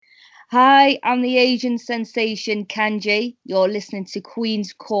Hi, I'm the Asian sensation Kanji. You're listening to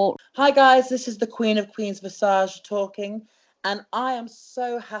Queen's Court. Hi guys, this is the Queen of Queens Visage talking, and I am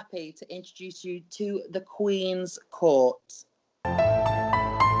so happy to introduce you to the Queen's Court.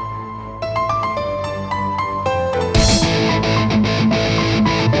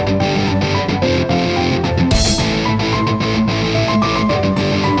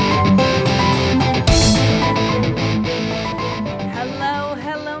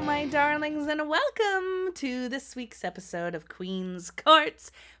 Hello, my darlings, and welcome to this week's episode of Queen's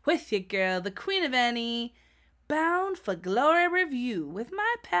Courts with your girl, the Queen of Any, Bound for Glory review with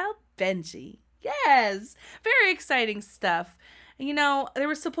my pal Benji. Yes, very exciting stuff. You know, there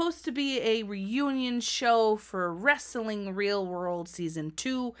was supposed to be a reunion show for Wrestling Real World Season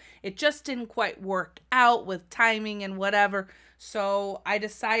 2. It just didn't quite work out with timing and whatever. So I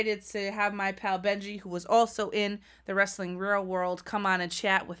decided to have my pal Benji, who was also in the Wrestling Real World, come on and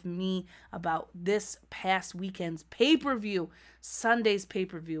chat with me about this past weekend's pay-per-view, Sunday's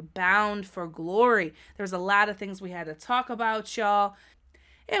pay-per-view, Bound for Glory. There's a lot of things we had to talk about, y'all.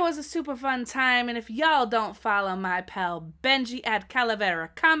 It was a super fun time, and if y'all don't follow my pal Benji at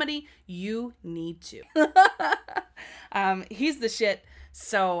Calavera Comedy, you need to. He's the shit.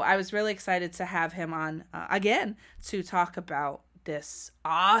 So I was really excited to have him on again to talk about this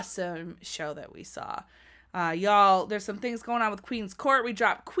awesome show that we saw. Y'all, there's some things going on with Queen's Court. We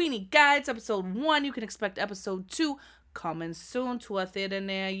dropped Queenie Guides, episode 1. You can expect episode 2 coming soon to a theater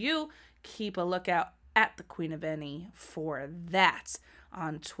near you. Keep a lookout at the Queen of Any for that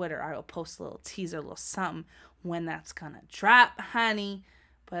on Twitter. I will post a little teaser, a little something when that's gonna drop, honey.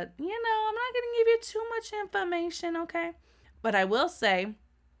 But, you know, I'm not gonna give you too much information, okay? But I will say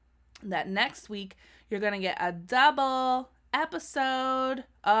that next week, you're going to get a double episode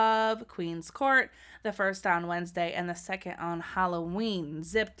of Queen's Court. The first on Wednesday and the second on Halloween.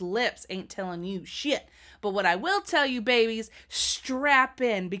 Zipped lips ain't telling you shit. But what I will tell you, babies, strap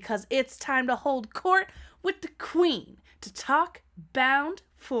in because it's time to hold court with the Queen to talk Bound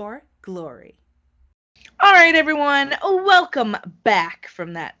for Glory. All right, everyone. Welcome back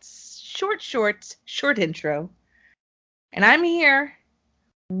from that short intro. And I'm here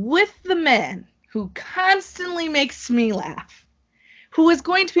with the man who constantly makes me laugh, who is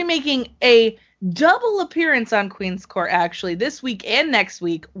going to be making a double appearance on Queen's Court, actually, this week and next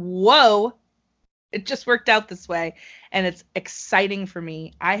week. Whoa. It just worked out this way, and it's exciting for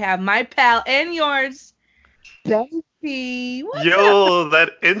me. I have my pal and yours, Benji. Yo,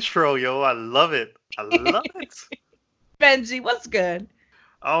 that intro, I love it. I love it. Benji, what's good?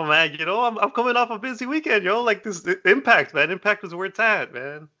 Oh man, I'm coming off a busy weekend, like this Impact, man. Impact is where it's at,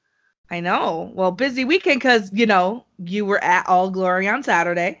 man. I know. Well, busy weekend because, you were at All Glory on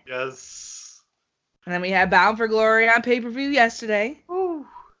Saturday. Yes. And then we had Bound for Glory on pay-per-view yesterday. Woo.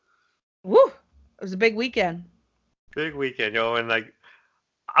 It was a big weekend. Big weekend, and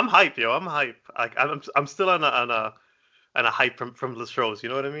I'm hyped, I'm hyped. Like I'm still on a hype from the shows, you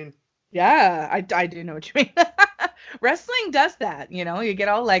know what I mean? Yeah, I do know what you mean. Wrestling does that, you get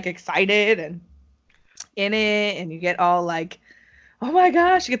all like excited and in it, and you get all like, oh my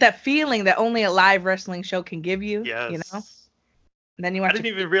gosh, you get that feeling that only a live wrestling show can give you. Yes. And then you watch. I didn't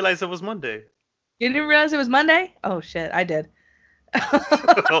even realize it was Monday. You didn't realize it was Monday? Oh shit, I did.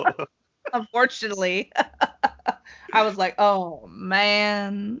 Unfortunately. I was like, oh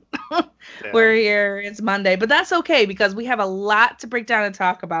man, we're here. It's Monday, but that's okay because we have a lot to break down and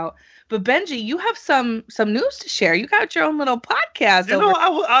talk about. But Benji, you have some news to share. You got your own little podcast.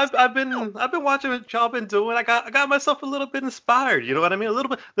 I've been watching what y'all been doing. I got myself a little bit inspired. You know what I mean? A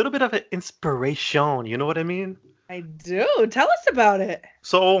little bit of an inspiration. You know what I mean? I do. Tell us about it.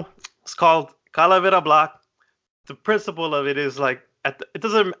 So it's called Calavera Block. The principle of it is like it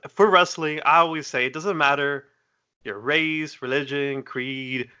doesn't for wrestling. I always say it doesn't matter your race, religion,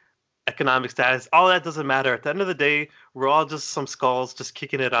 creed, economic status, all that doesn't matter. At the end of the day, we're all just some skulls just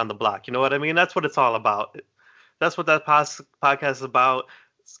kicking it on the block. You know what I mean? That's what it's all about. That's what that podcast is about.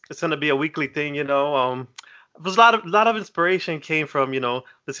 It's going to be a weekly thing, There's a lot of inspiration came from,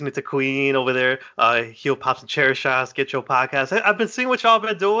 listening to Queen over there. Heel Pops and Chair Shots, Get Your Podcast. I've been seeing what y'all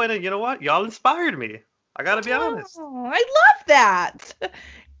been doing, and you know what? Y'all inspired me. I got to be honest. Oh, I love that.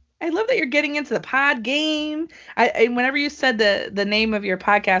 I love that you're getting into the pod game. I whenever you said the name of your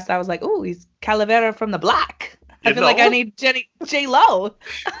podcast, I was like, oh, he's Calavera from the block. I feel like I need J-Lo.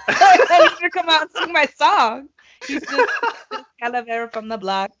 I need her to come out and sing my song. He's just Calavera from the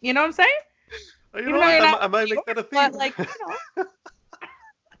block. You know what I'm saying? You know what? I might make that a theme. But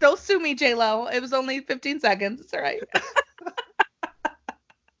don't sue me, J-Lo. It was only 15 seconds. It's all right.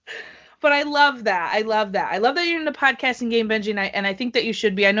 But I love that. I love that. I love that you're in the podcasting game, Benji, and I think that you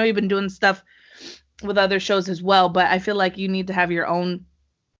should be. I know you've been doing stuff with other shows as well, but I feel like you need to have your own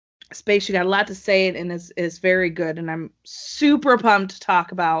space. You got a lot to say, and it's very good. And I'm super pumped to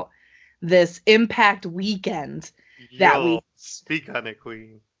talk about this Impact weekend that we speak on it,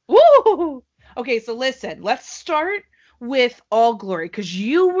 Queen. Woo! Okay, so listen, let's start with All Glory because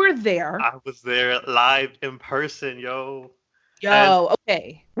you were there. I was there live in person, yo.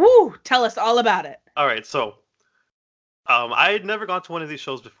 Okay. Woo! Tell us all about it. All right, so I had never gone to one of these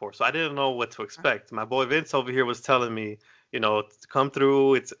shows before, so I didn't know what to expect. My boy Vince over here was telling me, to come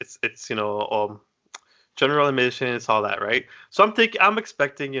through. It's general admission, it's all that, right? So I'm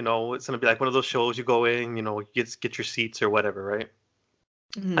expecting, it's gonna be like one of those shows you go in, get your seats or whatever, right?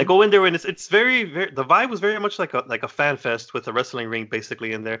 Mm-hmm. I go in there and it's very, very, the vibe was very much like a fan fest with a wrestling ring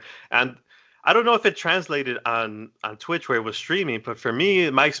basically in there. And I don't know if it translated on Twitch where it was streaming, but for me,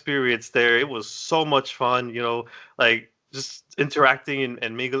 my experience there, it was so much fun, like just interacting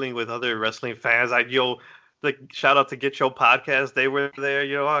and mingling with other wrestling fans. Like shout out to Get Your Podcast. They were there,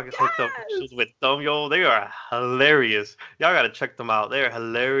 I guess hooked up with them, they are hilarious. Y'all gotta check them out. They are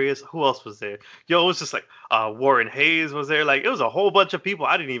hilarious. Who else was there? It was just like Warren Hayes was there. Like it was a whole bunch of people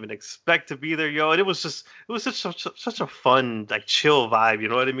I didn't even expect to be there, And it was such a fun, like chill vibe, you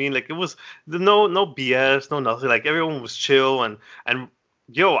know what I mean? Like it was no BS, no nothing. Like everyone was chill and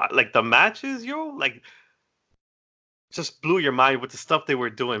like the matches, like just blew your mind with the stuff they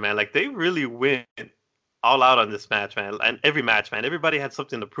were doing, man. Like they really went all out on this match, man. And every match, man. Everybody had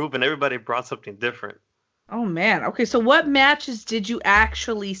something to prove and everybody brought something different. Oh, man. Okay, so what matches did you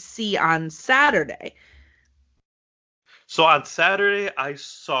actually see on Saturday? So on Saturday, I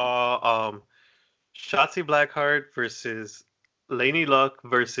saw Shotzi Blackheart versus Lanie Luck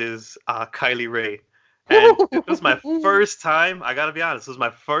versus Kylie Rae. And it was my first time, I gotta be honest, it was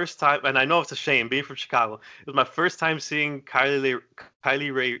my first time, and I know it's a shame, being from Chicago, it was my first time seeing Kylie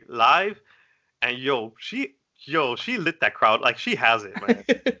Rae live. And she lit that crowd. Like she has it, man.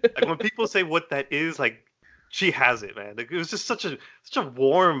 Like when people say what that is, like she has it, man. Like it was just such a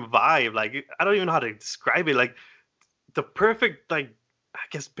warm vibe. Like I don't even know how to describe it. Like the perfect, like I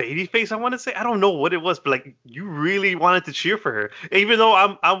guess baby face. I want to say. I don't know what it was, but like you really wanted to cheer for her. Even though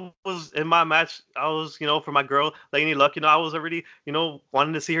I was in my match, I was for my girl Lanie Luck. I was already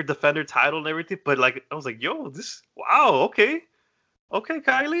wanting to see her defend her title and everything. But like I was like, wow, okay,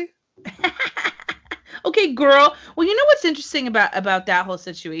 Kylie. Okay, girl. Well, you know what's interesting about that whole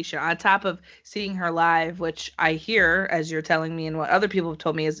situation, on top of seeing her live, which I hear, as you're telling me and what other people have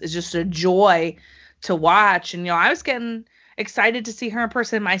told me, is just a joy to watch. And, I was getting excited to see her in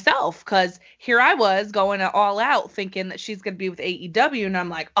person myself because here I was going all out thinking that she's going to be with AEW. And I'm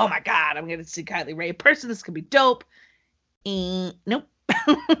like, oh, my God, I'm going to see Kylie Rae in person. This could be dope. Nope.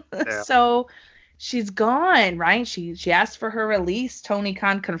 Yeah. So she's gone, right? She asked for her release. Tony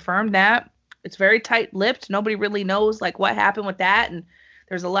Khan confirmed that. It's very tight-lipped. Nobody really knows like what happened with that, and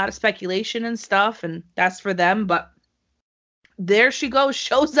there's a lot of speculation and stuff, and that's for them. But there she goes,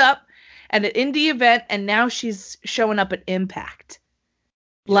 shows up at an indie event, and now she's showing up at Impact.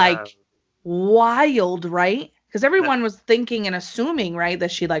 Like wild, right? Because everyone was thinking and assuming, right,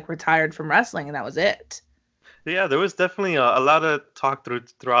 that she like retired from wrestling, and that was it. Yeah, there was definitely a lot of talk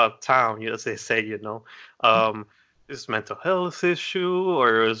throughout town, as they say, this mental health issue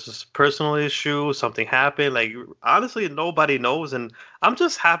or is this personal issue, something happened. Like honestly, nobody knows, and I'm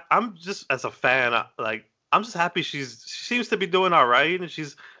just happy. I'm just as a fan, I'm just happy she seems to be doing all right, and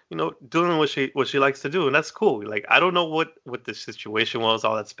she's doing what she likes to do, and that's cool. Like I don't know what the situation was,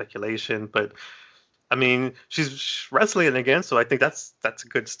 all that speculation, but I mean she's wrestling again, so I think that's a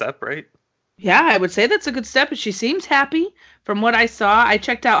good step, right? Yeah, I would say that's a good step, and she seems happy from what I saw. I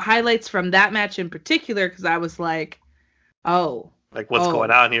checked out highlights from that match in particular because I was like, what's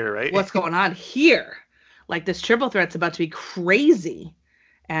going on here, right? What's going on here? Like this triple threat's about to be crazy.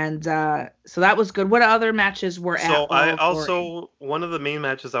 And so that was good. What other matches were at? So I also, one of the main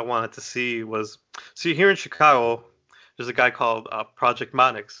matches I wanted to see was, here in Chicago, there's a guy called Project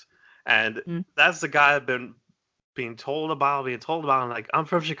Monix. And that's the guy I've been being told about. I'm like, I'm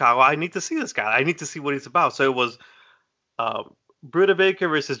from Chicago. I need to see this guy. I need to see what he's about. So it was Britta Baker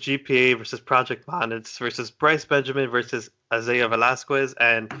versus GPA versus Project Monix versus Bryce Benjamin versus Isaiah Velasquez.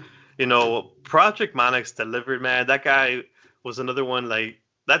 And, Project Monix delivered, man. That guy was another one, like,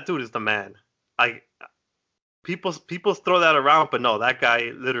 that dude is the man. People throw that around, but no, that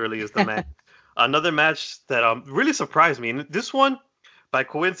guy literally is the man. Another match that really surprised me, and this one, by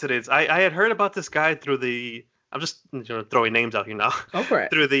coincidence, I had heard about this guy through the, I'm just throwing names out here now. Go for it.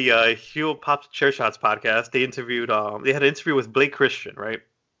 Through the Heel Pop Chair Shots podcast, they had an interview with Blake Christian, right?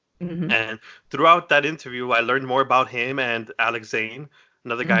 Mm-hmm. And throughout that interview, I learned more about him and Alex Zane,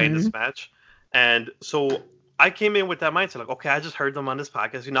 another guy in Mm-hmm. this match. And so I came in with that mindset, like, okay, I just heard them on this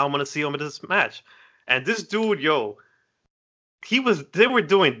podcast. You know, I'm gonna see him in this match. And this dude, yo, they were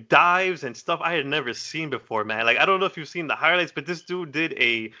doing dives and stuff I had never seen before, man. Like, I don't know if you've seen the highlights, but this dude did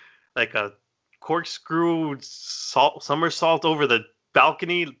a corkscrew somersault over the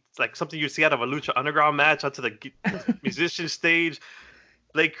balcony, like something you see out of a Lucha Underground match onto the musician stage.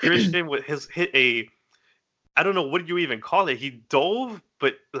 Blake Christian with his hit a, I don't know what you even call it. He dove,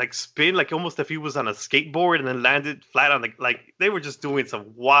 but like spin, like almost if he was on a skateboard and then landed flat on the, like they were just doing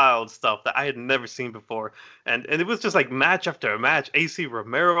some wild stuff that I had never seen before. And it was just like match after match. AC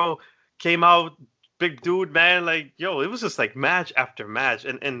Romero came out, big dude, man. Like, yo, it was just like match after match.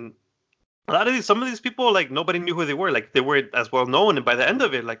 And a lot of some of these people, like nobody knew who they were. Like they weren't as well known. And by the end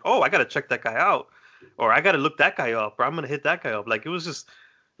of it, like, oh, I got to check that guy out, or I got to look that guy up, or I'm going to hit that guy up. Like it was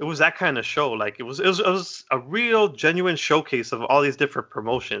that kind of show. Like it was a real genuine showcase of all these different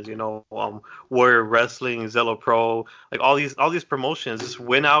promotions, you know, Warrior Wrestling, Zelo Pro, like all these promotions just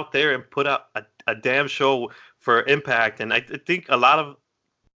went out there and put out a damn show for Impact. And I think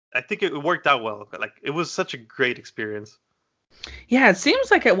it worked out well. Like it was such a great experience. Yeah, it seems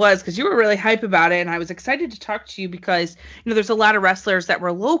like it was, because you were really hype about it, and I was excited to talk to you because, you know, there's a lot of wrestlers that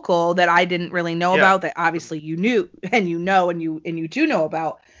were local that I didn't really know about, that obviously you knew and you know and you do know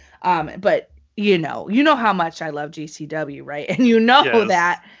about. But you know how much I love GCW, right? And you know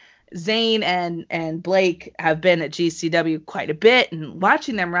that Zane and Blake have been at GCW quite a bit, and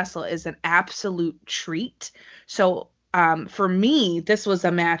watching them wrestle is an absolute treat. So for me, this was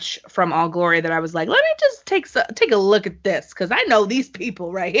a match from All Glory that I was like, let me just take a look at this, because I know these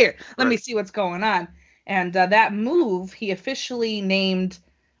people right here. Let me see what's going on. And that move, he officially named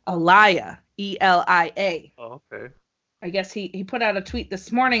Elia, Elia. Oh, okay. I guess he put out a tweet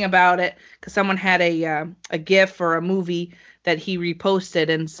this morning about it, because someone had a GIF or a movie that he reposted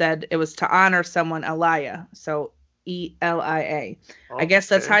and said it was to honor someone, Elia. So Elia. I guess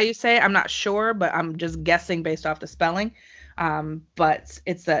that's how you say it. I'm not sure, but I'm just guessing based off the spelling. But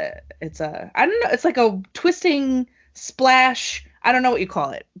it's a I don't know. It's like a twisting splash. I don't know what you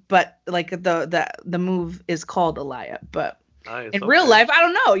call it, but like the move is called Elia. But in real life, I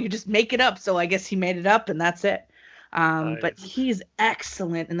don't know. You just make it up. So I guess he made it up, and that's it. But he's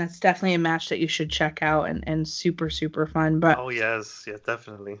excellent, and that's definitely a match that you should check out, and super, super fun. But oh yes,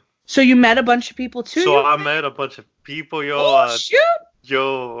 definitely. So you met a bunch of people too? So I met a bunch of people, yo. Oh, shoot!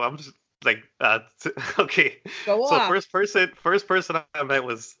 Yo, I'm just like, okay. Go so on. first person I met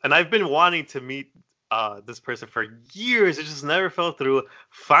was, and I've been wanting to meet this person for years. It just never fell through.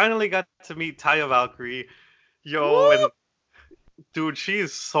 Finally got to meet Taya Valkyrie. Yo, and dude,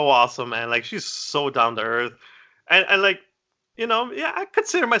 she's so awesome, man. Like she's so down to earth. And like, you know, I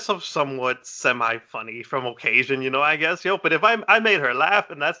consider myself somewhat semi-funny from occasion, you know, I guess, yo. But if I made her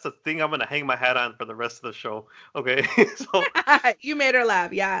laugh, and that's the thing I'm gonna hang my hat on for the rest of the show, okay? So you made her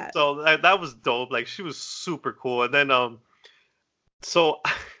laugh, yeah. So that was dope. Like she was super cool. And then so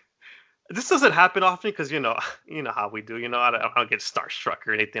this doesn't happen often because you know how we do. You know, I don't get starstruck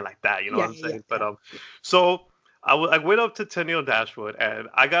or anything like that. You know what I'm saying? Yeah. But so I went up to Tenille Dashwood, and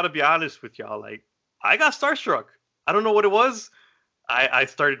I gotta be honest with y'all, like I got starstruck. I don't know what it was. I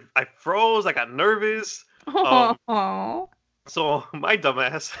froze. I got nervous. So my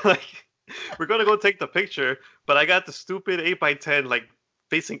dumbass, like, we're gonna go take the picture, but I got the stupid 8x10 like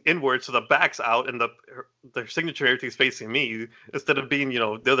facing inward, so the back's out and the signature and everything's facing me instead of being, you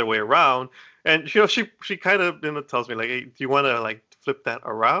know, the other way around. And you know, she kind of, you know, tells me like, hey, do you want to like flip that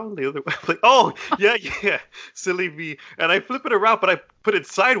around the other way? I'm like, oh yeah, silly me. And I flip it around, but I put it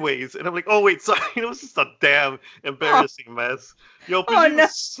sideways, and I'm like, oh wait, sorry, you know, it's just a damn embarrassing mess. Yo, but she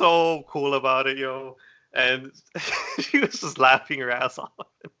was so cool about it, yo. And she was just laughing her ass off.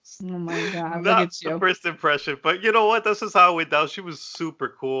 Oh my god, not the first impression, but you know what? That's just how it went down. She was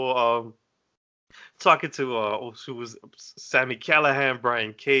super cool. Talking to who was Sammy Callahan,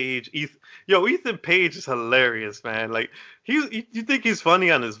 Brian Cage, Ethan Page is hilarious, man. Like you think he's funny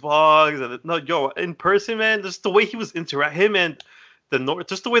on his vlogs, and no, yo, in person, man, just the way he was him and the North,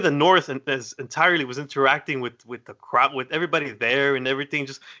 just the way the North entirely was interacting with the crowd, with everybody there and everything,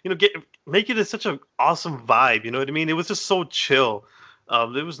 just, you know, making it such an awesome vibe. You know what I mean? It was just so chill.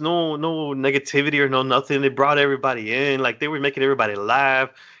 There was no negativity or no nothing. They brought everybody in, like they were making everybody laugh.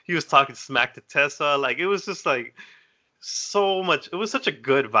 He was talking smack to Tessa, like it was just like so much. It was such a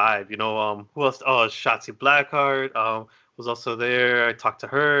good vibe, you know. Who else? Oh, Shotzi Blackheart was also there. I talked to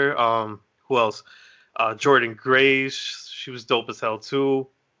her. Who else? Jordan Grace. She was dope as hell too.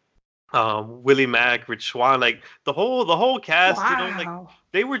 Willie Mack, Rich Swann, like the whole cast, like Wow.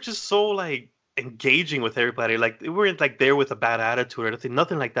 they were just so like engaging with everybody. Like they weren't like there with a bad attitude or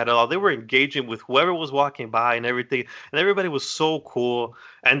nothing like that at all. They were engaging with whoever was walking by and everything, and everybody was so cool.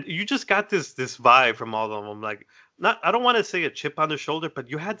 And you just got this vibe from all of them. Like not, I don't want to say a chip on their shoulder, but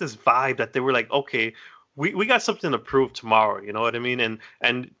you had this vibe that they were like, okay, we got something to prove tomorrow. You know what I mean?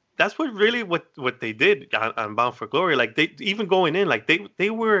 And that's what they did on Bound for Glory. Like they even going in, like they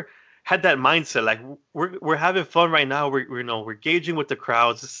were had that mindset. Like we're having fun right now. We're engaging with the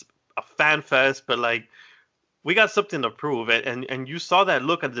crowds. It's a fan fest, but like we got something to prove. And you saw that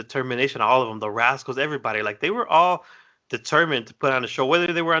look of determination. All of them, the Rascals, everybody. Like they were all determined to put on a show,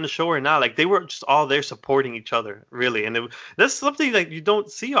 whether they were on the show or not. Like they were just all there supporting each other, really. And that's something that you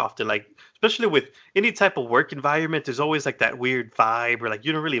don't see often. Like especially with any type of work environment, there's always like that weird vibe, or like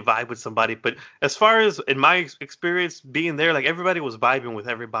you don't really vibe with somebody. But as far as in my experience being there, like everybody was vibing with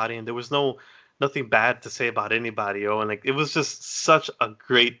everybody, and there was nothing bad to say about anybody. And like it was just such a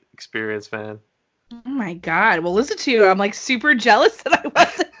great experience, man. Oh my God. Well, listen to you. I'm like super jealous that I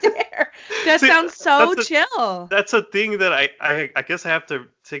wasn't there. That See, sounds so that's chill. That's a thing that I guess I have to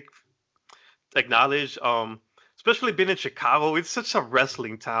acknowledge. Especially being in Chicago, it's such a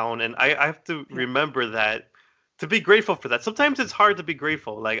wrestling town, and I have to remember that, to be grateful for that. Sometimes it's hard to be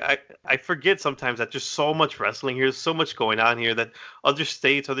grateful. Like I forget sometimes that there's so much wrestling here, so much going on here that other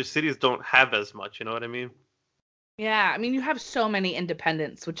states, other cities don't have as much. You know what I mean? Yeah, I mean, you have so many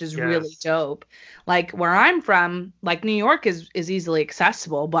independents, which is really Yes. dope. Like where I'm from, like New York is easily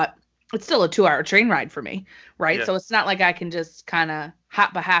accessible, but it's still a 2-hour train ride for me, right? Yeah. So it's not like I can just kind of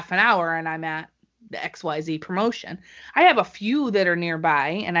hop a half an hour and I'm at the XYZ promotion. I have a few that are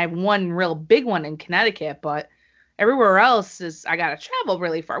nearby, and I have one real big one in Connecticut, but everywhere else is I gotta travel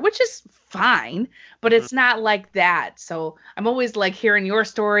really far, which is fine, but Mhm. it's not like that. So I'm always like hearing your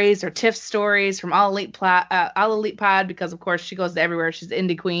stories or Tiff's stories from All Elite Pod, because of course she goes to everywhere. She's the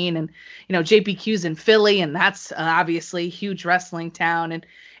indie queen, and JPQ's in Philly, and that's obviously a huge wrestling town, and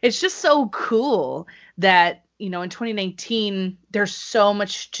it's just so cool that in 2019 there's so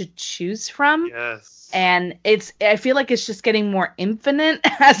much to choose from. Yes. And I feel like it's just getting more infinite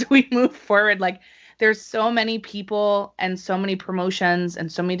as we move forward. Like there's so many people and so many promotions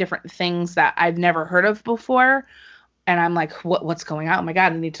and so many different things that I've never heard of before. And I'm like, what's going on? Oh my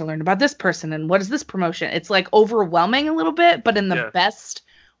God, I need to learn about this person. And what is this promotion? It's like overwhelming a little bit, but in the Yeah. best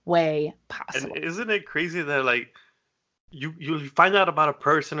way And possible. isn't it crazy that like you find out about a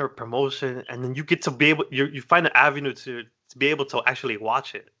person or promotion, and then you get to be able you find an avenue to be able to actually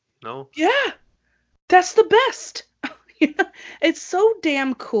watch it, you know? Yeah, that's the best. It's so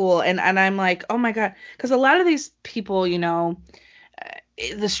damn cool. And I'm like, oh my God, because a lot of these people,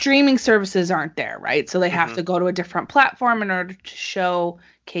 the streaming services aren't there, right? So they have Mhm. to go to a different platform in order to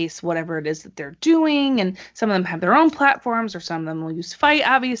showcase whatever it is that they're doing. And some of them have their own platforms, or some of them will use Fight,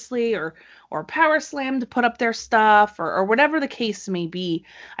 obviously, or Power Slam to put up their stuff, or whatever the case may be.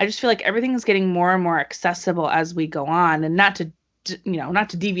 I just feel like everything is getting more and more accessible as we go on, and not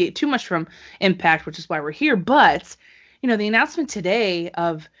to deviate too much from Impact, which is why we're here, but the announcement today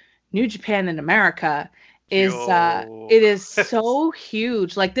of New Japan in America is Yo. it is so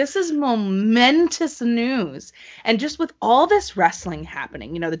huge. Like this is momentous news. And just with all this wrestling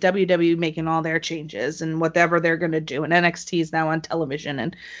happening, the WWE making all their changes and whatever they're going to do, and NXT is now on television,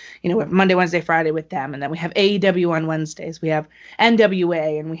 and we have Monday, Wednesday, Friday with them, and then we have AEW on Wednesdays, we have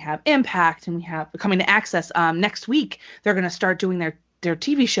NWA, and we have Impact, and we have coming to Access next week. They're going to start doing their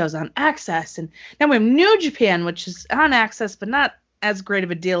TV shows on Access, and now we have New Japan, which is on Access, but not as great of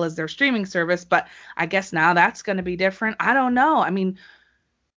a deal as their streaming service. But I guess now that's going to be different. I don't know. I mean,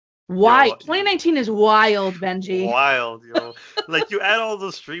 why? Yo. 2019 is wild, Benji. Wild, yo. Like you add all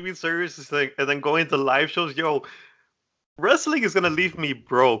those streaming services, like, and then going to live shows, yo. Wrestling is gonna leave me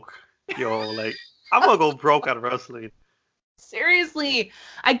broke, yo. Like I'm gonna go broke on wrestling. Seriously,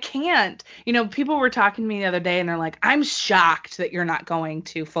 I can't. People were talking to me the other day, and they're like, I'm shocked that you're not going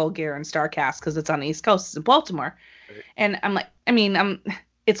to Full Gear and StarCast because it's on the East Coast. It's in Baltimore. Right. And I'm like,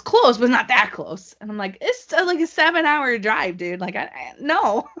 it's close, but not that close. And I'm like, it's like a 7-hour drive, dude. Like, I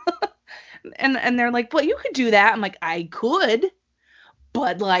no. and they're like, well, you could do that. I'm like, I could,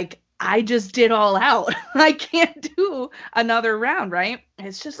 but like, I just did All Out. I can't do another round, right?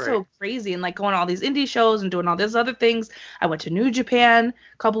 It's just so Right. crazy. And like going to all these indie shows and doing all these other things. I went to New Japan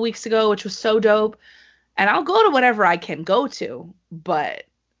a couple weeks ago, which was so dope. And I'll go to whatever I can go to, but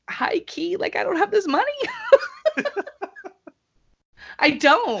high key, like I don't have this money. I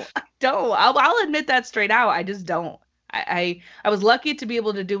don't. I'll admit that straight out. I just don't. I was lucky to be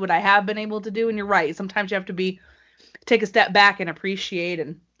able to do what I have been able to do. And you're right. Sometimes you have to take a step back and appreciate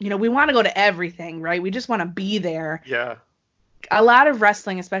and we want to go to everything, right? We just want to be there. Yeah. A lot of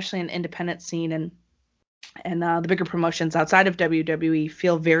wrestling, especially in independent scene and the bigger promotions outside of WWE,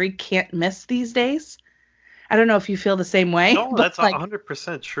 feel very can't miss these days. I don't know if you feel the same way. No, but that's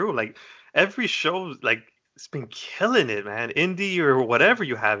 100% true. Like every show, like it's been killing it, man. Indie or whatever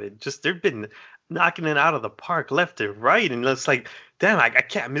you have it, just they've been knocking it out of the park left and right, and it's like, damn, I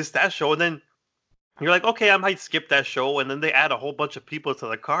can't miss that show. And then you're like, okay, I might skip that show, and then they add a whole bunch of people to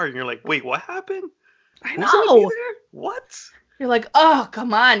the card, and you're like, wait, what happened? I Who's gonna be know. there? What? You're like, oh,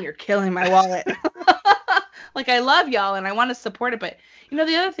 come on, you're killing my wallet. Like, I love y'all and I want to support it. But, the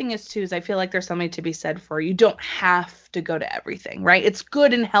other thing is, too, is I feel like there's something to be said for you don't have to go to everything, right? It's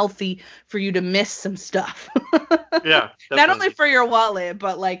good and healthy for you to miss some stuff. Yeah. Not only for your wallet,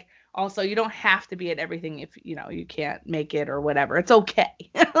 but, like, also you don't have to be at everything if, you can't make it or whatever. It's okay.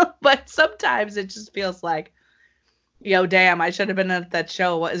 But sometimes it just feels like, damn, I should have been at that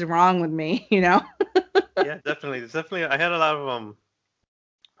show. What is wrong with me, Yeah, definitely. It's definitely. I had a lot of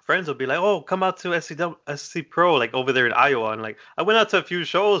friends would be like, "Oh, come out to SC Pro, like over there in Iowa," and like I went out to a few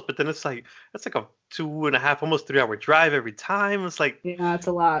shows, but then it's like that's like a 2.5, almost 3 hour drive every time. It's like, yeah, it's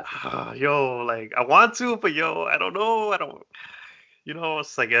a lot. Yo, like I want to, but I don't know,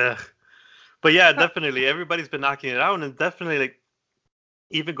 it's like, but yeah, definitely, everybody's been knocking it out, and definitely like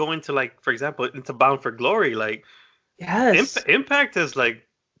even going to like, for example, into Bound for Glory, like, yes, Impact has like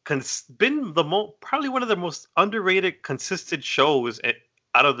been probably one of the most underrated, consistent shows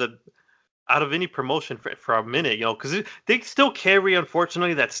out of any promotion for a minute, because they still carry,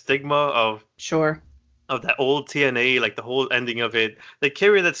 unfortunately, that stigma of that old TNA, like the whole ending of it. They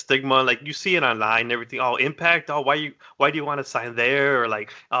carry that stigma, like you see it online and everything. Oh, Impact, oh, why do you want to sign there, or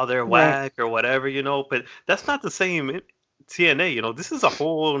like, oh, they're whack or whatever, But that's not the same TNA, This is a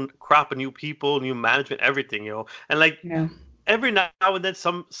whole crop of new people, new management, everything, and like every now and then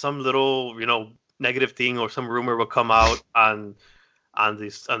some little negative thing or some rumor will come out on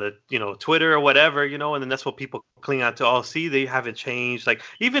the Twitter or whatever, and then that's what people cling on to. Oh, see, they haven't changed. Like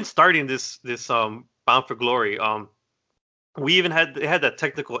even starting this Bound for Glory, we even had that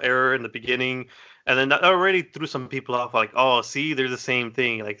technical error in the beginning, and then that already threw some people off. Like, oh, see, they're the same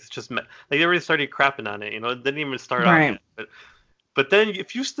thing. Like it's just like they already started crapping on it. It didn't even start out yet. But then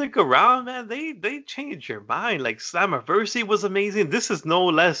if you stick around, man, they change your mind. Like Slammiversary was amazing. This is no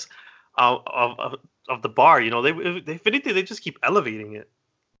less of the bar. If anything, they just keep elevating it.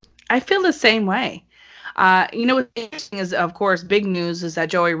 I feel the same way. What's interesting is, of course, big news is that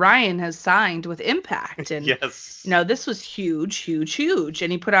Joey Ryan has signed with Impact. And, yes. This was huge, huge, huge.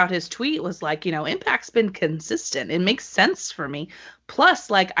 And he put out his tweet, was like, Impact's been consistent. It makes sense for me. Plus,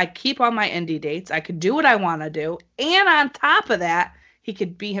 like, I keep on my indie dates. I could do what I want to do. And on top of that, he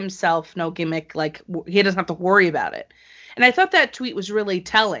could be himself, no gimmick. Like, he doesn't have to worry about it. And I thought that tweet was really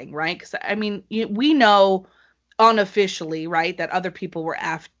telling, right? Because, I mean, we know unofficially, right, that other people were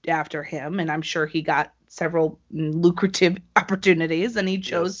after him. And I'm sure he got several lucrative opportunities, and he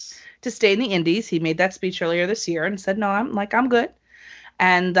chose to stay in the indies. He made that speech earlier this year and said, no, I'm good.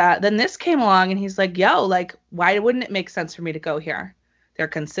 And then this came along and he's like, yo, like, why wouldn't it make sense for me to go here? They're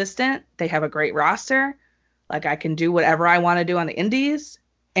consistent. They have a great roster. Like, I can do whatever I want to do on the indies,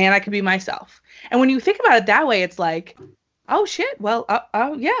 and I can be myself. And when you think about it that way, it's like, oh shit, well,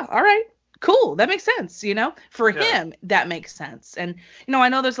 yeah, all right. Cool. That makes sense. For him, that makes sense. And, I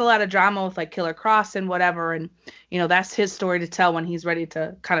know there's a lot of drama with like Killer Kross and whatever. And, that's his story to tell when he's ready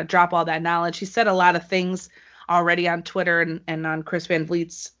to kind of drop all that knowledge. He said a lot of things already on Twitter and on Chris Van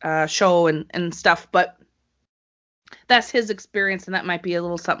Vliet's show and stuff. But that's his experience, and that might be a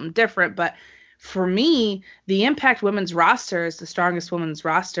little something different. But for me, the Impact women's roster is the strongest women's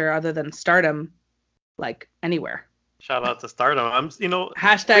roster other than Stardom, like anywhere. Shout out to Stardom.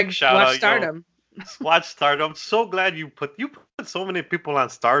 Hashtag shout watch out, Stardom. Watch Stardom. I'm so glad you put so many people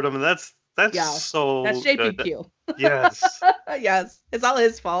on Stardom, and that's so that's JPQ. Yes. Yes. It's all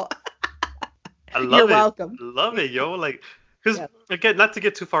his fault. I love You're it. welcome. Love it, yo. Like, because again, not to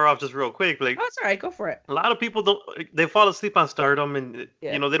get too far off, just real quick. Like, oh, it's all right. Go for it. A lot of people they fall asleep on Stardom, and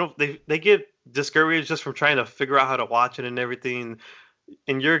they get discouraged just from trying to figure out how to watch it and everything.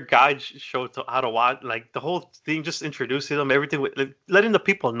 And your guide showed how to watch, like the whole thing, just introducing them, everything, like, letting the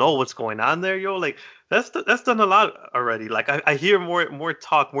people know what's going on there, yo. Like that's done a lot already. Like I hear more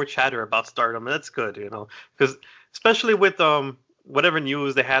talk, more chatter about Stardom, and that's good, because especially with whatever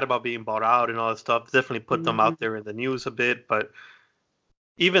news they had about being bought out and all that stuff, definitely put them out there in the news a bit. But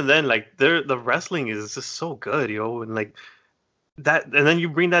even then, like the wrestling is just so good, yo, and like that, and then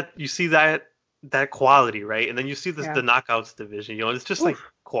you see that quality, right? And then you see the knockouts division, it's just like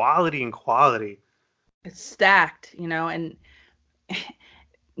quality and quality. It's stacked, and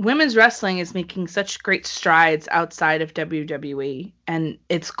women's wrestling is making such great strides outside of WWE, and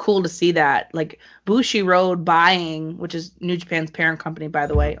it's cool to see that. Like Bushiroad buying, which is New Japan's parent company, by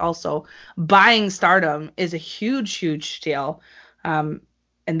the way, also buying Stardom is a huge, huge deal.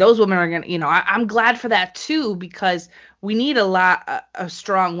 And those women are gonna, I'm glad for that too, because we need a lot of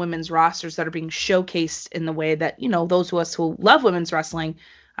strong women's rosters that are being showcased in the way that those of us who love women's wrestling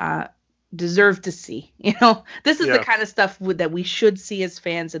deserve to see. This is the kind of stuff that we should see as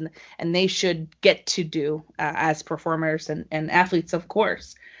fans, and they should get to do as performers and athletes, of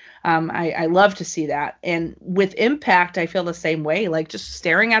course. I love to see that. And with Impact, I feel the same way. Like, just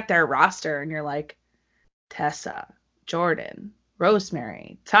staring at their roster, and you're like, Tessa, Jordan,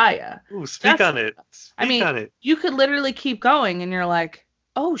 Rosemary, Taya. Ooh, speak on it. Speak on it. You could literally keep going, and you're like,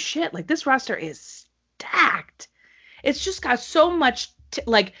 oh shit, like this roster is stacked. It's just got so much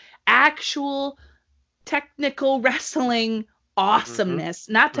actual technical wrestling awesomeness,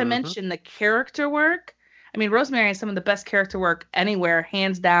 not to mention the character work. I mean, Rosemary has some of the best character work anywhere,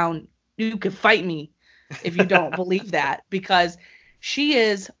 hands down. You could fight me if you don't believe that, because she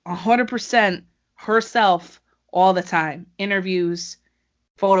is 100% herself all the time. Interviews,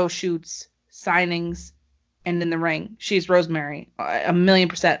 photo shoots, signings, and in the ring. She's Rosemary,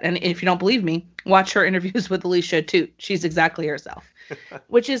 1,000,000%. And if you don't believe me, watch her interviews with Alicia Toot. She's exactly herself,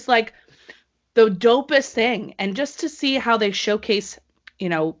 which is like the dopest thing. And just to see how they showcase,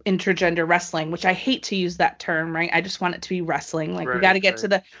 intergender wrestling, which I hate to use that term, right? I just want it to be wrestling. Like, we got to get to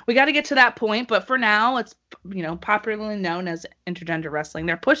that point. But for now, it's, popularly known as intergender wrestling.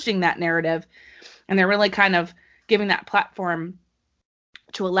 They're pushing that narrative, and they're really kind of giving that platform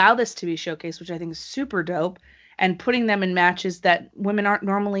to allow this to be showcased, which I think is super dope, and putting them in matches that women aren't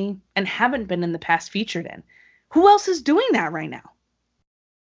normally and haven't been in the past featured in. Who else is doing that right now?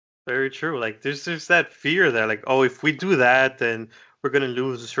 Very true. Like, there's that fear that, like, oh, if we do that, then we're going to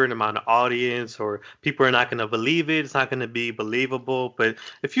lose a certain amount of audience, or people are not going to believe it. It's not going to be believable. But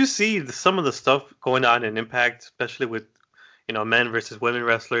if you see some of the stuff going on in Impact, especially with, men versus women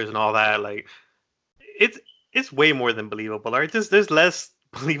wrestlers and all that, like, it's way more than believable. All right, there's less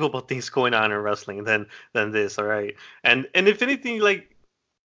believable things going on in wrestling than this. All right, and if anything, like,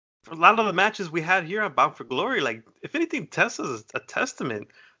 a lot of the matches we had here on Bound for Glory, like, if anything, Tessa's a testament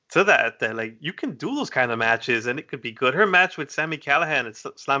to that like, you can do those kind of matches and it could be good. Her match with Sami Callihan at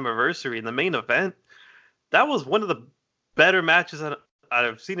Slammiversary in the main event, that was one of the better matches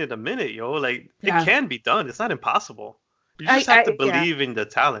I've seen in a minute, Like, it can be done. It's not impossible. You just have to believe in the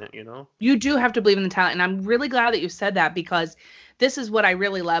talent, You do have to believe in the talent, and I'm really glad that you said that, because this is what I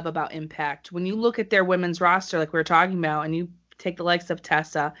really love about Impact. When you look at their women's roster, like we were talking about, and you take the likes of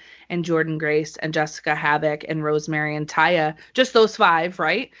Tessa and Jordan Grace and Jessica Havoc and Rosemary and Taya, just those 5,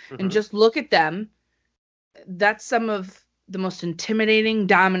 right? And just look at them. That's some of the most intimidating,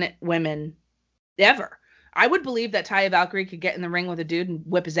 dominant women ever. I would believe that Taya Valkyrie could get in the ring with a dude and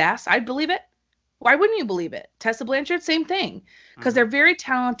whip his ass. I'd believe it. Why wouldn't you believe it? Tessa Blanchard, same thing. Because they're very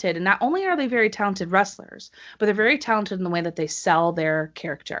talented. And not only are they very talented wrestlers, but they're very talented in the way that they sell their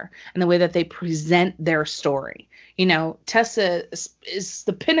character and the way that they present their story. Tessa is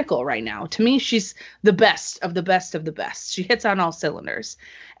the pinnacle right now. To me, she's the best of the best of the best. She hits on all cylinders.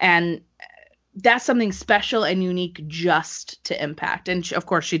 And that's something special and unique just to Impact. And of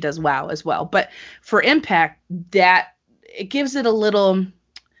course, she does WoW as well. But for Impact, that it gives it a little...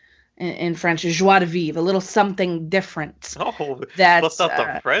 in French, joie de vivre, a little something different. Oh, what's up,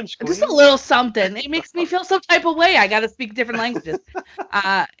 the French queen? Just a little something. It makes me feel some type of way. I got to speak different languages.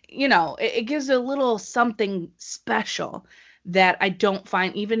 It gives a little something special that I don't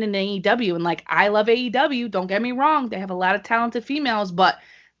find even in AEW. And like, I love AEW. Don't get me wrong. They have a lot of talented females, but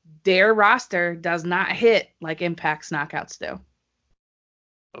their roster does not hit like Impact's knockouts do.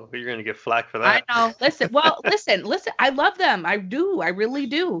 Oh, you're going to get flack for that. I know. Listen. I love them. I do. I really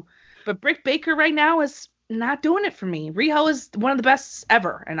do. But Britt Baker right now is not doing it for me. Riho is one of the best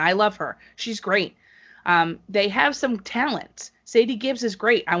ever, and I love her. She's great. They have some talent. Sadie Gibbs is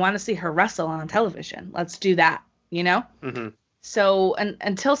great. I want to see her wrestle on television. Let's do that, So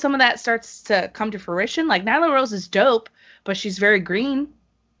until some of that starts to come to fruition, like, Nyla Rose is dope, but she's very green,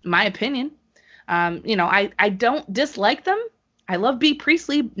 in my opinion. I don't dislike them. I love Bea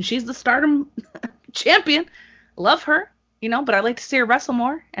Priestley. She's the Stardom champion. Love her. But I'd like to see her wrestle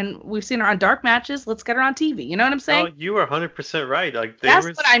more. And we've seen her on dark matches. Let's get her on TV. You know what I'm saying? Oh, you are 100% right. Like, that's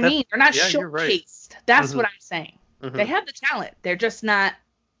what I mean. They're not showcased. Right. That's what I'm saying. Mm-hmm. They have the talent. They're just not.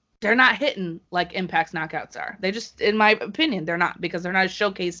 They're not hitting like Impact's knockouts are. They just, in my opinion, they're not, because they're not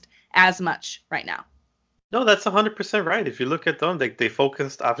showcased as much right now. No, that's 100% right. If you look at them, they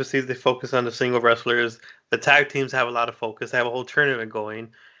focus on the single wrestlers. The tag teams have a lot of focus. They have a whole tournament going.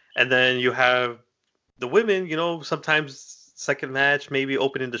 And then you have the women, sometimes second match, maybe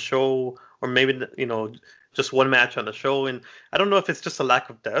opening the show, or maybe, just one match on the show. And I don't know if it's just a lack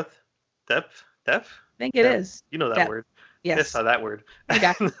of depth. Depth? I think it is. You know that Depth. word. Yes. Yes, that word.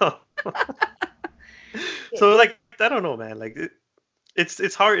 Okay. No. So, like, I don't know, man. Like,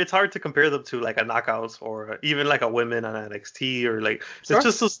 it's hard to compare them to like a Knockouts or even like a women on NXT or like Sure. it's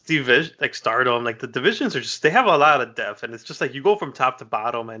just those division like Stardom, like the divisions are just, they have a lot of depth, and it's just like you go from top to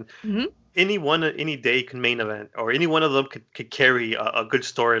bottom, and Mhm. any day can main event, or any one of them could carry a good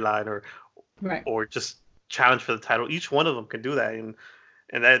storyline Right. or just challenge for the title. Each one of them can do that, and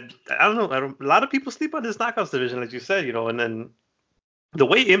that, I don't know, a lot of people sleep on this Knockouts division, like you said, and then the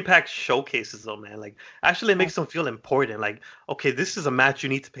way Impact showcases them, man, like actually makes them feel important. Like, okay, this is a match you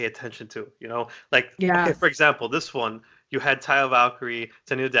need to pay attention to, Like, Yeah. okay, for example, this one, you had Taya Valkyrie,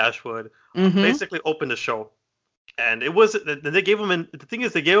 Tennille Dashwood, Mhm. basically open the show. And it was, they gave them, the thing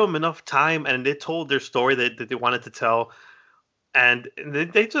is, they gave them enough time, and they told their story that they wanted to tell. And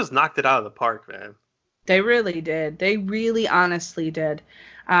they just knocked it out of the park, man. They really did. They really honestly did.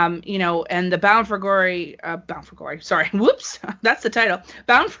 And the Bound for Glory, sorry, whoops, that's the title.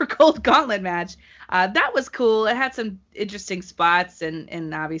 Bound for Gold Gauntlet match. That was cool. It had some interesting spots,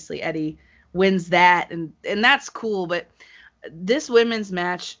 and obviously Eddie wins that, and that's cool. But this women's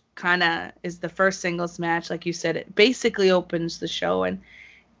match kind of is the first singles match, like you said. It basically opens the show, and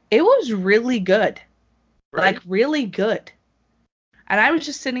it was really good, Right? like really good. And I was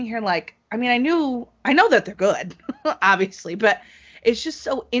just sitting here like, I mean, I know that they're good, obviously, but it's just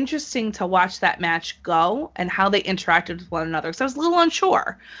so interesting to watch that match go and how they interacted with one another. Because I was a little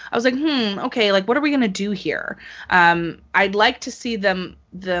unsure. I was like, okay, like, what are we going to do here? I'd like to see them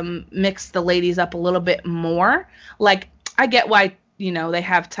mix the ladies up a little bit more. Like, I get why, they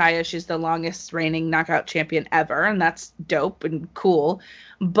have Taya. She's the longest reigning knockout champion ever, and that's dope and cool.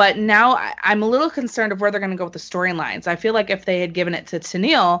 But now I'm a little concerned of where they're going to go with the storylines. I feel like if they had given it to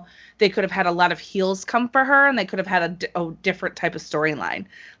Tennille, they could have had a lot of heels come for her, and they could have had a different type of storyline.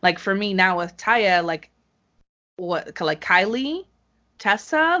 Like for me now with Taya, like Kylie,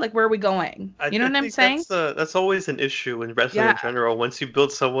 Tessa, like where are we going? You know what I'm saying? That's always an issue in wrestling in general. Once you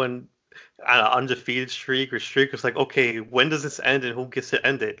build someone on an undefeated streak, it's like, okay, when does this end and who gets to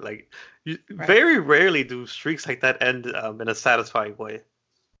end it? Like, very rarely do streaks like that end in a satisfying way.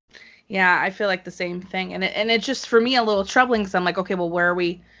 Yeah, I feel like the same thing, and it just, for me, a little troubling, because I'm like, okay, well, where are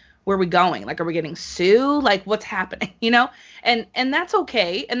we going? Like, are we getting Sue? Like, what's happening? And that's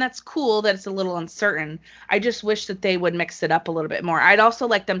okay, and that's cool that it's a little uncertain. I just wish that they would mix it up a little bit more. I'd also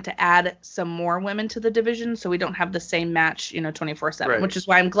like them to add some more women to the division, so we don't have the same match, 24/7, which is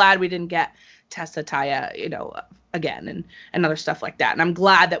why I'm glad we didn't get Tessa, Taya, again, and other stuff like that. And I'm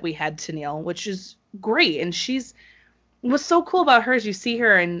glad that we had Tennille, which is great. And what's so cool about her is you see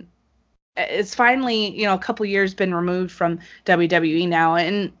her, and it's finally, a couple years been removed from WWE now,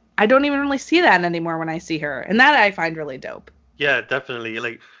 and I don't even really see that anymore when I see her, and that I find really dope. Yeah, definitely.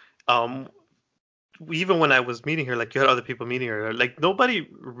 Like, even when I was meeting her, like, you had other people meeting her, like, nobody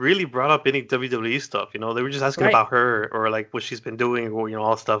really brought up any WWE stuff. They were just asking about her, or like what she's been doing, or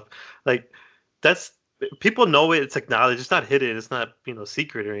all stuff. Like, that's, people know it. It's acknowledged. It's not hidden. It's not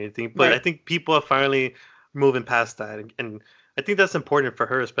secret or anything. But I think people are finally moving past that, and I think that's important for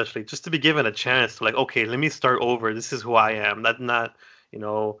her, especially, just to be given a chance to, like, okay, let me start over. This is who I am. That's not,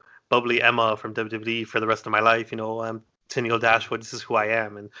 bubbly Emma from WWE for the rest of my life. I'm Tennille Dashwood. This is who I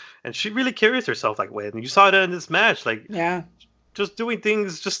am. And she really carries herself that way. And you saw it in this match, like, just doing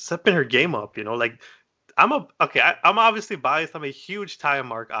things, just stepping her game up, like, I'm obviously biased. I'm a huge Taya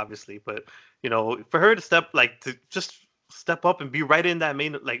mark, obviously, but, for her to just step up and be right in that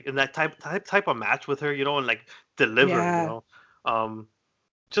main, like, in that type of match with her, and like deliver, I'm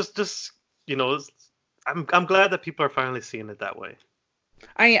glad that people are finally seeing it that way.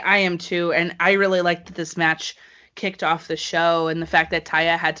 I am too, and I really liked that this match kicked off the show, and the fact that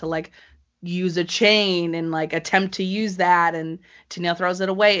Taya had to like use a chain and like attempt to use that, and Tennille throws it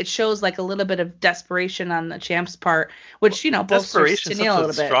away. It shows like a little bit of desperation on the champ's part, which desperation is Tennille a little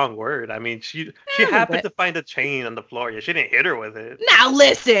bit. Strong word. I mean, she happened to find a chain on the floor. Yeah, she didn't hit her with it. Now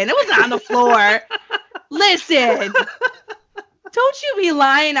listen, it was not on the floor. Listen. Don't you be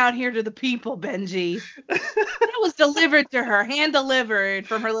lying out here to the people, Benji. That was delivered to her, hand-delivered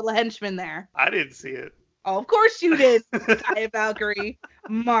from her little henchman there. I didn't see it. Oh, of course you did, Taya Valkyrie.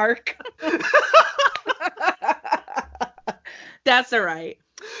 Mark. That's all right.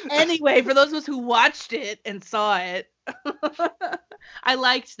 Anyway, for those of us who watched it and saw it, I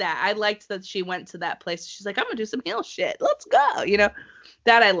liked that. I liked that she went to that place. She's like, I'm gonna do some heel shit. Let's go.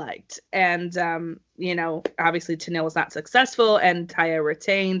 That I liked. And obviously Tenille was not successful and Taya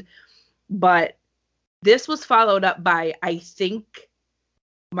retained. But this was followed up by, I think,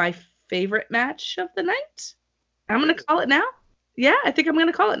 my favorite match of the night. I'm gonna call it now. Yeah, I think I'm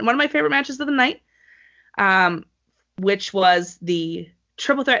gonna call it one of my favorite matches of the night. Which was the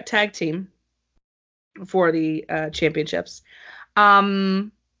triple threat tag team for the championships. I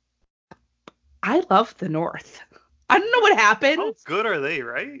love the North. I don't know what happened. How good are they,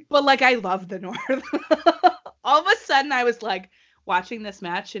 right? But I love the North. All of a sudden, I was watching this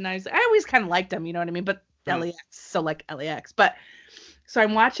match, and I always kind of liked them, you know what I mean? But LAX, so LAX. But so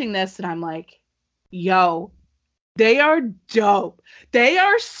I'm watching this, and I'm like, yo, they are dope. They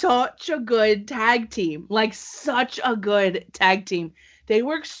are such a good tag team. Such a good tag team. They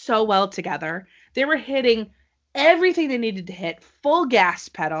work so well together. They were hitting everything they needed to hit, full gas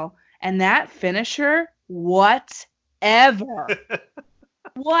pedal. And that finisher, whatever.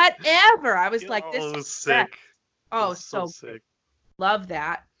 Whatever. I was like, this is sick. Oh, so sick. Love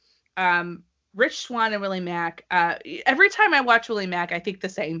that. Rich Swann and Willie Mack. Every time I watch Willie Mack, I think the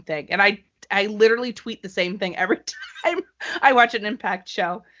same thing. And I literally tweet the same thing every time I watch an Impact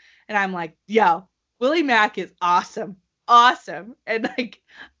show. And I'm like, yo, Willie Mack is awesome. Awesome. And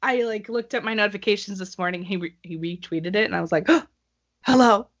I looked at my notifications this morning. He retweeted it. And I was like, oh,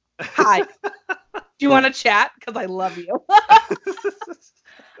 hello. Hi. Do you want to chat? Because I love you.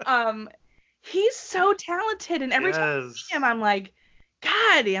 He's so talented. And every time I see him, I'm like,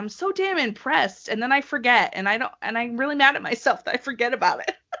 God, I'm so damn impressed. And then I forget. And I'm really mad at myself that I forget about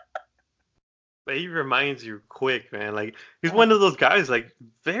it. But he reminds you quick, man. He's one of those guys,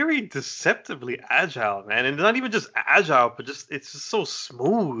 very deceptively agile, man. And not even just agile, but it's just so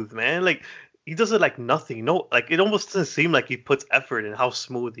smooth, man. He does it nothing. No, it almost doesn't seem like he puts effort in how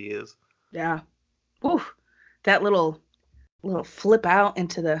smooth he is. Yeah. Ooh, that little flip out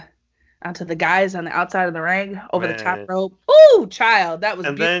onto the guys on the outside of the ring over the top rope. Ooh, child, that was.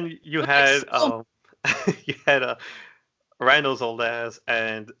 And beautiful. Then you had you had Rhino's old ass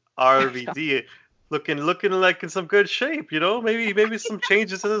and RVD looking in some good shape, maybe some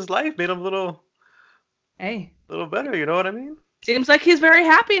changes in his life made him a little better, you know what I mean? Seems like he's very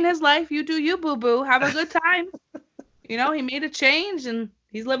happy in his life. You do you, boo boo. Have a good time. He made a change and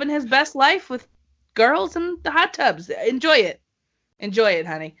he's living his best life with girls in the hot tubs. Enjoy it,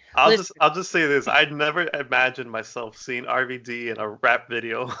 honey. I'll just say this. I'd never imagined myself seeing RVD in a rap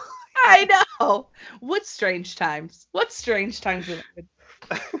video. I know. What strange times.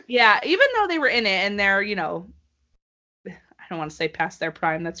 Yeah, even though they were in it and they're, I don't want to say past their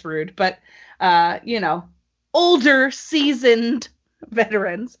prime, that's rude, but, older, seasoned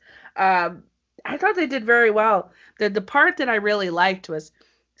veterans, I thought they did very well. The part that I really liked was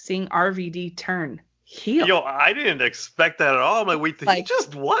seeing RVD turn heel. Yo, I didn't expect that at all. I'm like, wait, did he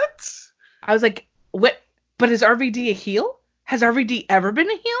just what? I was like, what? But is RVD a heel? Has RVD ever been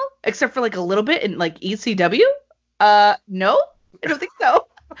a heel? Except for a little bit in ECW? No? I don't think so.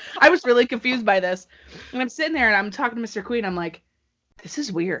 I was really confused by this. And I'm sitting there and I'm talking to Mr. Queen. I'm like, this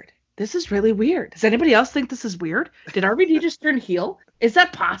is weird. This is really weird. Does anybody else think this is weird? Did RVD just turn heel? Is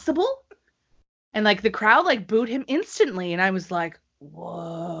that possible? And the crowd booed him instantly. And I was like,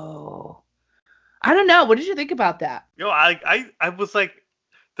 whoa. I don't know. What did you think about that? Yo, I was like,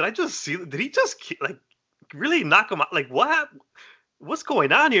 did he just really knock him out? What happened? What's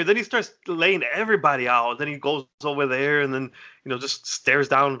going on here? Then he starts laying everybody out. Then he goes over there and then, just stares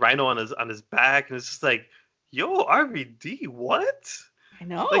down Rhino on his back. And it's just like, yo, RVD, what? I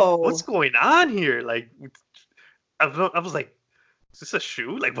know. What's going on here? I was like, is this a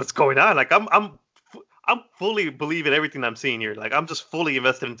shoe? What's going on? I'm fully believing everything I'm seeing here. I'm just fully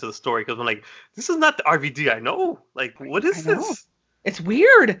invested into the story because I'm like, this is not the RVD I know. What is this? It's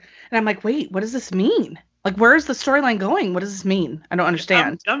weird. And I'm like, wait, what does this mean? Where is the storyline going? What does this mean? I don't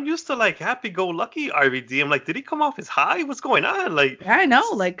understand. I'm used to happy-go-lucky RVD. I'm like, did he come off his high? What's going on? Yeah, I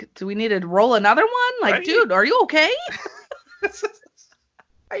know. Do we need to roll another one? Right? Dude, are you okay?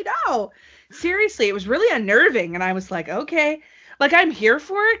 I know. Seriously, it was really unnerving. And I was like, okay. I'm here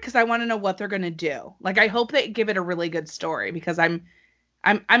for it because I want to know what they're going to do. I hope they give it a really good story because I'm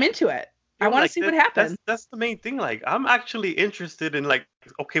into it. I want to see what happens. That's the main thing. I'm actually interested in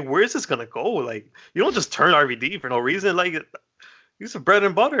okay, where is this gonna go? You don't just turn RVD for no reason. He's a bread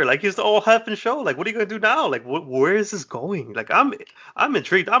and butter. He's the old Heffin show. What are you gonna do now? Where is this going? I'm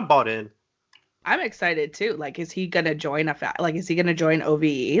intrigued. I'm bought in. I'm excited too. Is he gonna join is he gonna join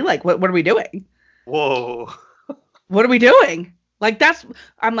OVE? What are we doing? Whoa. What are we doing?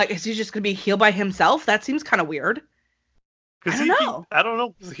 I'm like, is he just gonna be heel by himself? That seems kind of weird. I don't know. I don't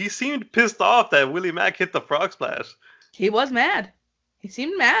know. He seemed pissed off that Willie Mack hit the frog splash. He was mad. He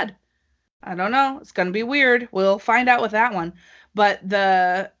seemed mad. I don't know. It's going to be weird. We'll find out with that one. But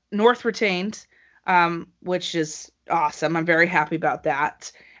the North retained, which is awesome. I'm very happy about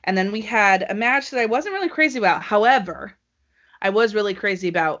that. And then we had a match that I wasn't really crazy about. However, I was really crazy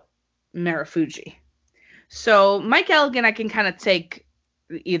about Marufuji. So Mike Elgin, I can kind of take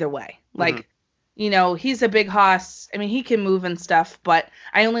either way. Like, he's a big hoss. I mean, he can move and stuff, but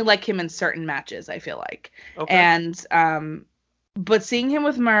I only like him in certain matches, I feel like. Okay. And, but seeing him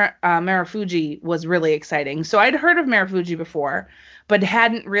with Marufuji was really exciting. So I'd heard of Marufuji before, but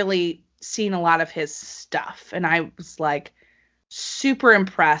hadn't really seen a lot of his stuff. And I was like super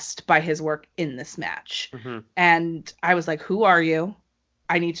impressed by his work in this match. And I was like, who are you?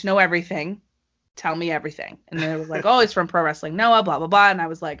 I need to know everything. Tell me everything. And then it was like, oh, he's from Pro Wrestling Noah, blah, blah, blah. And I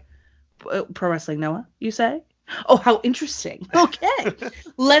was like, Pro Wrestling Noah, you say? Oh, how interesting. Okay.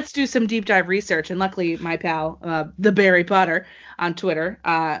 Let's do some deep dive research. And luckily, my pal, the Barry Potter on Twitter,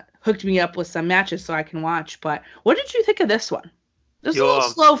 hooked me up with some matches so I can watch. But what did you think of this one? This is a little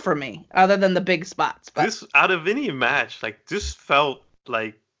slow for me, other than the big spots. But this, out of any match, like, this felt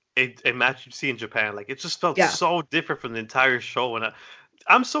like a match you'd see in Japan. Like, it just felt so different from the entire show. And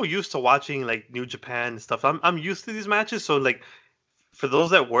I'm so used to watching, like, New Japan and stuff. I'm used to these matches. So, like, for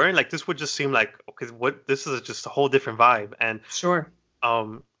those that weren't, like, this would just seem like, okay, this is just a whole different vibe. And sure.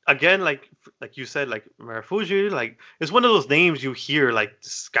 Again, like you said, like Marufuji, like, it's one of those names you hear, like,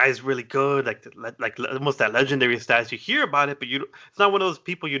 this guy's really good, like almost that legendary status. You hear about it, but it's not one of those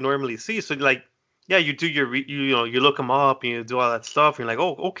people you normally see. So, like, yeah, you do you look him up and you do all that stuff. And you're like,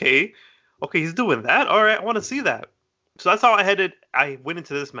 oh, okay, he's doing that. All right, I want to see that. So that's how I went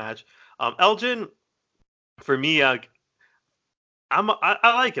into this match. Elgin, for me, I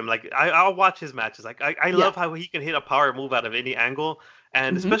like him. Like, I'll watch his matches. Like, I love how he can hit a power move out of any angle.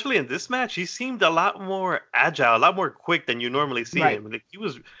 And especially in this match, he seemed a lot more agile, a lot more quick than you normally see him. Like, he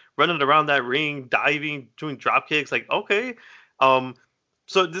was running around that ring, diving, doing drop kicks. Like, okay.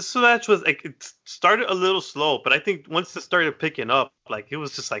 So this match was, like, it started a little slow, but I think once it started picking up, like, it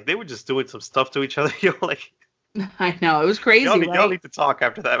was just like they were just doing some stuff to each other. Like, I know, it was crazy. Y'all need to talk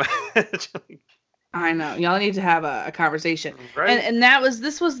after that match. I know. Y'all need to have a conversation. Right. And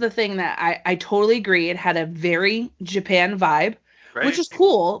this was the thing that I totally agree. It had a very Japan vibe, which is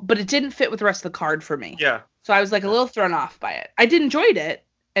cool, but it didn't fit with the rest of the card for me. Yeah. So I was like a little thrown off by it. I did enjoyed it,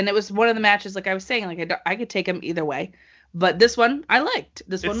 and it was one of the matches, like I was saying, like I could take them either way. But this one I liked.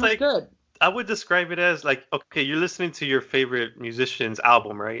 This one was good. I would describe it as, like, okay, you're listening to your favorite musician's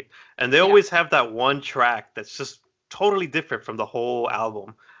album, right? And they always have that one track that's just totally different from the whole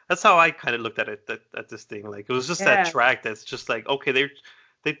album. That's how I kind of looked at it, at this thing. Like, it was just that track that's just like, okay,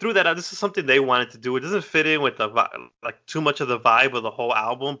 they threw that out. This is something they wanted to do. It doesn't fit in with too much of the vibe of the whole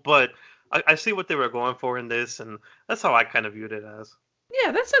album, but I see what they were going for in this, and that's how I kind of viewed it as.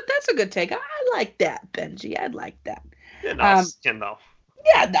 Yeah, that's a good take. I like that, Benji. I like that. Yeah, no.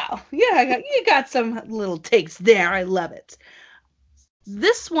 Yeah, no. Yeah, you got some little takes there. I love it.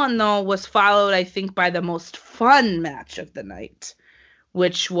 This one, though, was followed, I think, by the most fun match of the night,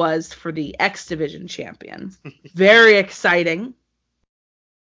 which was for the X Division champion. Very exciting.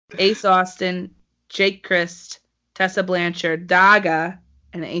 Ace Austin, Jake Crist, Tessa Blanchard, Daga,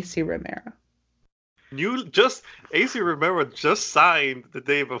 and AC Romero. AC Romero just signed the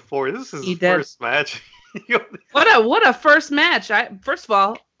day before. This is his first match. What a first match. First of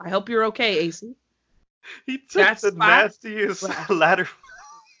all, I hope you're okay, AC. He took the nastiest ladder.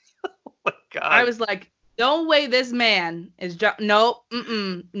 Oh my God. I was like, no way this man is nope.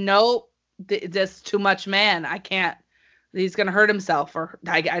 That's too much man. I can't. He's gonna hurt himself, or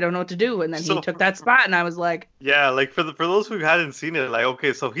I don't know what to do. And then he took that spot, and I was like, yeah, like for those who hadn't seen it, like,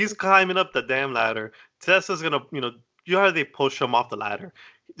 okay, so he's climbing up the damn ladder. Tessa's gonna, you know how they push him off the ladder.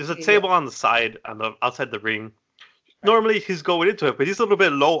 There's a table on the side, outside the ring. Right. Normally he's going into it, but he's a little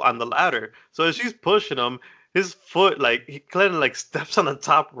bit low on the ladder. So as she's pushing him, his foot, like, he kind of like steps on the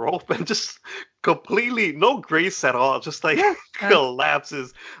top rope and just completely no grace at all, just like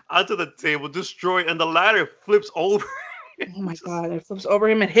collapses onto the table, destroyed, and the ladder flips over. Oh my God, it flips over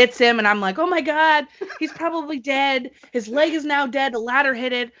him and hits him, and I'm like, oh my God, he's probably dead. His leg is now dead. The ladder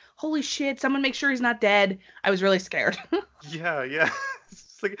hit it. Holy shit, someone make sure he's not dead. I was really scared. Yeah.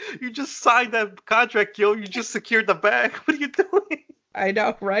 It's like, you just signed that contract, yo. You just secured the bag. What are you doing? I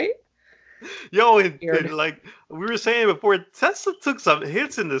know, right? Yo, and like we were saying before, Tessa took some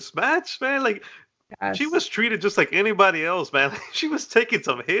hits in this match, man. Like, she was treated just like anybody else, man. She was taking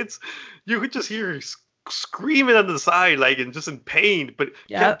some hits. You could just hear her screaming on the side, like, and just in pain, but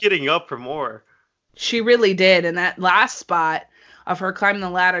kept getting up for more. She really did. And that last spot of her climbing the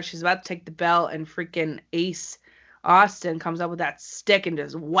ladder, she's about to take the belt, and freaking Ace Austin comes up with that stick and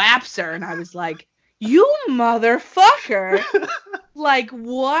just whaps her. And I was like, you motherfucker. Like,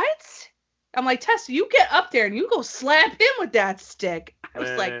 what? I'm like, Tessa, you get up there and you go slap him with that stick. I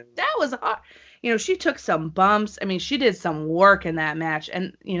was like, that was hard. You know, she took some bumps. I mean, she did some work in that match.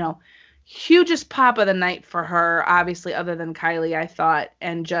 And, you know, hugest pop of the night for her, obviously, other than Kylie, I thought.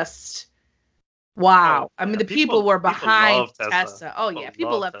 And just, wow. I mean, the people were behind Tessa. Oh, yeah.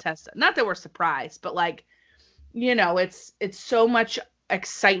 People love Tessa. Not that we're surprised, but, like, you know, it's so much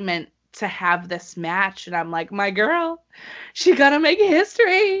excitement to have this match. And I'm like, my girl, she gonna make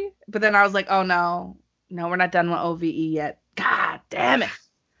history. But then I was like, oh, no, we're not done with OVE yet. God damn it.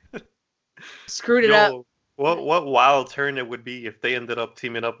 Screwed it up. What wild turn it would be if they ended up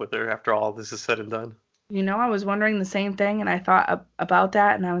teaming up with her after all this is said and done. You know, I was wondering the same thing, and I thought about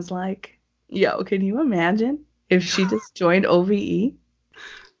that, and I was like, yo, can you imagine if she just joined OVE?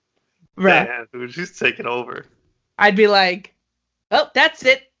 Damn, dude, she's taking over. I'd be like, oh, that's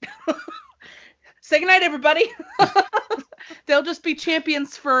it. Say goodnight, everybody. They'll just be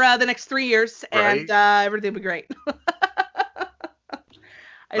champions for the next 3 years, and everything will be great.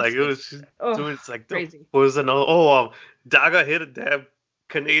 Like, it was doing, it's like, crazy. What was another? Daga hit a damn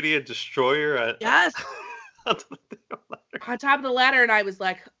Canadian destroyer. Yes. On top of the ladder, and I was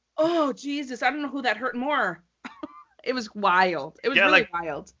like, oh, Jesus, I don't know who that hurt more. It was wild. It was really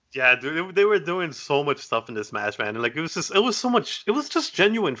wild. Yeah, dude, they were doing so much stuff in this match, man. And like, it was just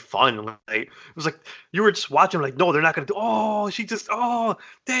genuine fun. Like, it was like, you were just watching, like, no, they're not going to do,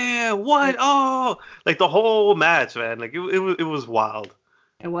 damn, what? Oh, like the whole match, man. Like, it was wild.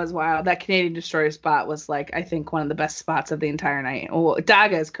 It was wild. That Canadian Destroyer spot was, like, I think one of the best spots of the entire night. Well,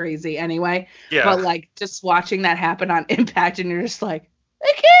 Daga is crazy anyway. Yeah. But, like, just watching that happen on Impact, and you're just like,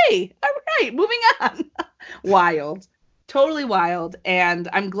 okay, all right, moving on. Wild. Totally wild. And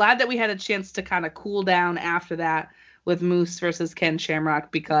I'm glad that we had a chance to kind of cool down after that with Moose versus Ken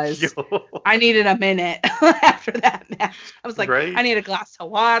Shamrock, because I needed a minute after that match. I was like, I need a glass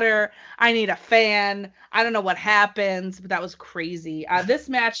of water. I need a fan. I don't know what happened, but that was crazy. This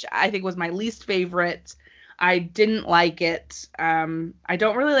match, I think, was my least favorite. I didn't like it. I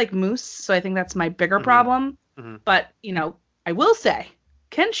don't really like Moose, so I think that's my bigger problem. Mm-hmm. But, you know, I will say,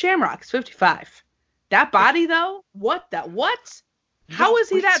 Ken Shamrock's 55. That body, though, what? How is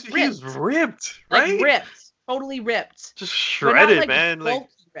he that ripped? He's ripped, right? Like, ripped. Totally ripped. Just shredded, like, man. Like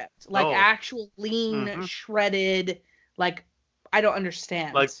ripped. Like, actual lean, shredded. Like, I don't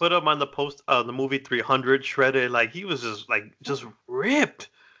understand. Like, put him on the movie 300, shredded. Like, he was just ripped.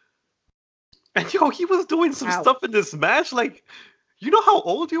 And, he was doing some stuff in this match. Like, you know how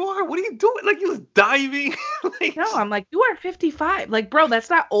old you are? What are you doing? Like, he was diving. Like, no, I'm like, you are 55. Like, bro, that's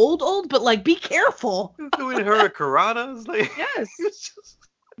not old, but, like, be careful. He was doing hurricanranas. Like, yes.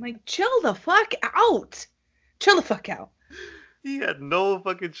 Like, chill the fuck out. Chill the fuck out. He had no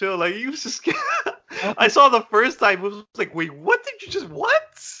fucking chill. Like, he was just... I saw the first time. It was like, wait, what did you just... What?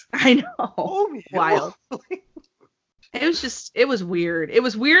 I know. Oh, wild. It was weird. It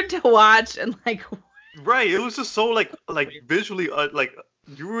was weird to watch, and, like... Right. It was just so, like visually, like,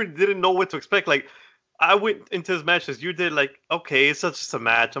 you really didn't know what to expect. Like, I went into this match as you did, like, okay, it's just a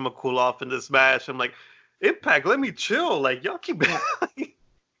match. I'm going to cool off in this match. I'm like, Impact, let me chill. Like, y'all keep...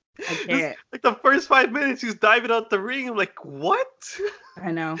 I can't. Like, the first 5 minutes, he's diving out the ring. I'm like, what?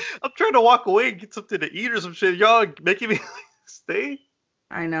 I know. I'm trying to walk away and get something to eat or some shit. Y'all making me stay.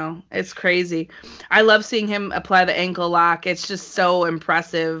 I know. It's crazy. I love seeing him apply the ankle lock. It's just so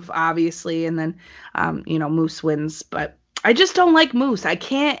impressive, obviously. And then, Moose wins. But I just don't like Moose. I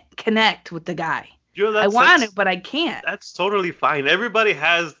can't connect with the guy. I want it, but I can't. That's totally fine. Everybody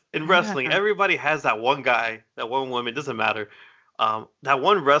has, in wrestling, everybody has that one guy, that one woman, doesn't matter. That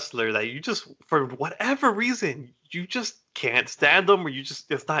one wrestler that you just, for whatever reason, you just can't stand them, or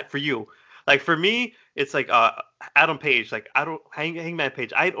it's not for you. Like, for me, it's like Adam Page. Like, I don't, Hangman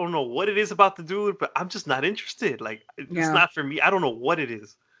Page. I don't know what it is about the dude, but I'm just not interested. Like, it's not for me. I don't know what it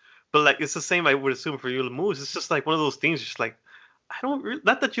is. But, like, it's the same, I would assume, for you, Moose. It's just like one of those things, just like, I don't really,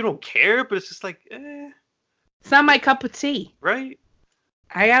 not that you don't care, but it's just like, It's not my cup of tea. Right?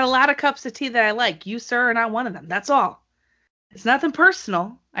 I got a lot of cups of tea that I like. You, sir, are not one of them. That's all. It's nothing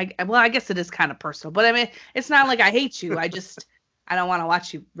personal. I guess it is kind of personal, but I mean, it's not like I hate you. I don't want to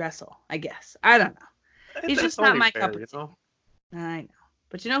watch you wrestle, I guess. I don't know. He's just not my cup of tea. I know.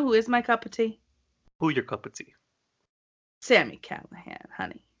 But you know who is my cup of tea? Who your cup of tea? Sami Callihan,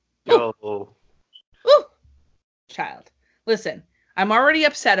 honey. Yo. Ooh. Child. Listen, I'm already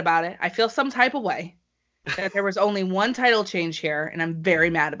upset about it. I feel some type of way that there was only one title change here, and I'm very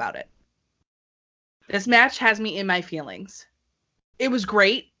mad about it. This match has me in my feelings. It was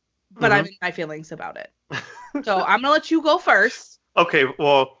great, but I'm in my feelings about it. So I'm going to let you go first. Okay,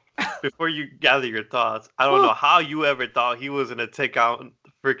 well, before you gather your thoughts, I don't know how you ever thought he was going to take out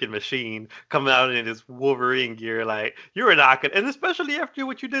the freaking Machine coming out in his Wolverine gear. Like, you were not going to, and especially after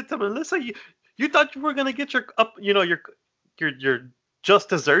what you did to Melissa, you thought you were going to get your just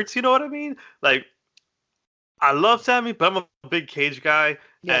desserts, you know what I mean? Like, I love Sammy, but I'm a big Cage guy,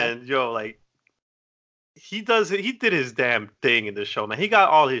 and like, he did his damn thing in the show, man. He got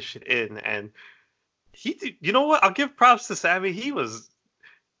all his shit in, and he did, you know what? I'll give props to Sammy. He was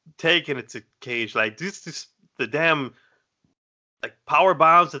taking it to Cage, like this the damn like power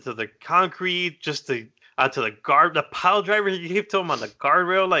bombs into the concrete, just onto the pile driver he gave to him on the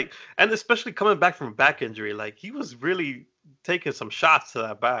guardrail, like, and especially coming back from a back injury, like he was really taking some shots to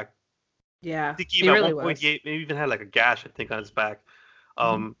that back. Yeah, I think he really at one point he even had like a gash, I think, on his back.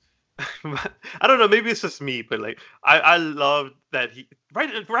 I don't know, maybe it's just me, but like I love that he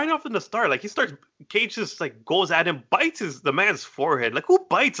right off in the start, like Cage just like goes at him, bites the man's forehead. Like, who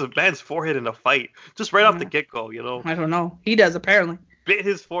bites a man's forehead in a fight? Just right off the get-go, you know? I don't know. He does, apparently. Bit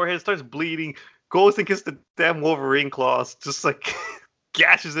his forehead, starts bleeding, goes and gets the damn Wolverine claws, just like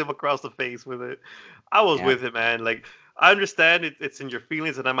gashes him across the face with it. I was with him, man. Like, I understand it's in your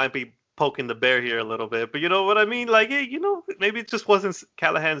feelings, and I might be poking the bear here a little bit, but you know what I mean? Like, hey, maybe it just wasn't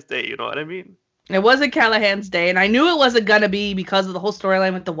Callahan's day, you know what I mean? It wasn't Callahan's day, and I knew it wasn't gonna be because of the whole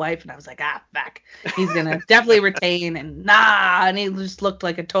storyline with the wife, and I was like, fuck. He's gonna definitely retain, and he just looked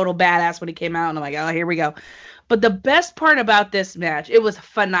like a total badass when he came out, and I'm like, oh, here we go. But the best part about this match, it was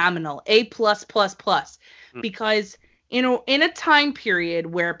phenomenal. A+++, because in a time period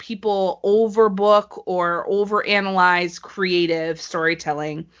where people overbook or overanalyze creative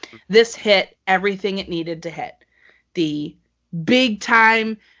storytelling, this hit everything it needed to hit. The big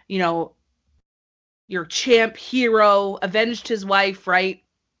time, your champ hero avenged his wife, right?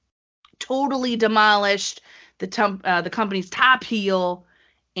 Totally demolished the company's top heel,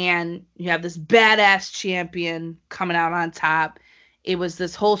 and you have this badass champion coming out on top. It was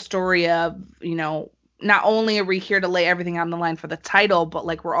this whole story of, not only are we here to lay everything on the line for the title, but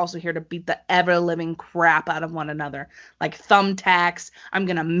like we're also here to beat the ever living crap out of one another. Like thumbtacks, I'm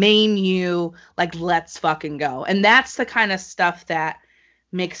gonna maim you, like let's fucking go. And that's the kind of stuff that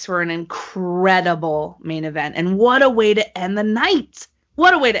makes for an incredible main event. And what a way to end the night.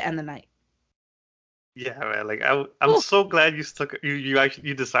 What a way to end the night. Yeah, man. Like I'm so glad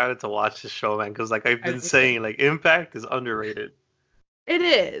you decided to watch this show, man, because like I've been saying, like Impact is underrated. It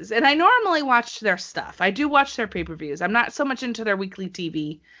is. And I normally watch their stuff. I do watch their pay-per-views. I'm not so much into their weekly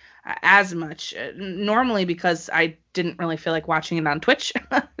TV as much, normally because I didn't really feel like watching it on Twitch.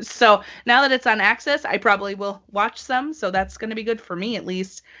 So now that it's on Access, I probably will watch some. So that's going to be good for me at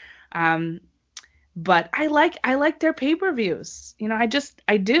least. But I like their pay-per-views. I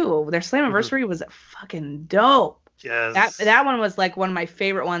do. Their Slammiversary was fucking dope. Yes. That one was like one of my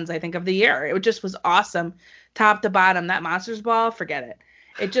favorite ones, I think, of the year. It just was awesome. Top to bottom, that Monsters Ball, forget it.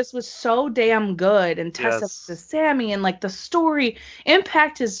 It just was so damn good. And Tessa to Sammy, and like the story.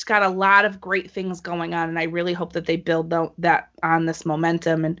 Impact has got a lot of great things going on, and I really hope that they build that on this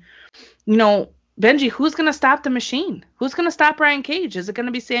momentum. And, Benji, who's going to stop the Machine? Who's going to stop Brian Cage? Is it going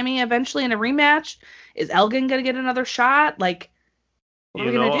to be Sammy eventually in a rematch? Is Elgin going to get another shot? Like, what are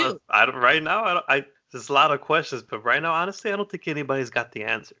we going to do? Right now, there's a lot of questions, but right now, honestly, I don't think anybody's got the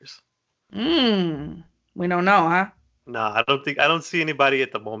answers. We don't know, huh? No, I don't see anybody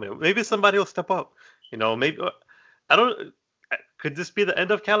at the moment. Maybe somebody will step up. Maybe could this be the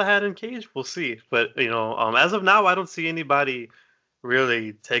end of Callahan and Cage? We'll see. But as of now, I don't see anybody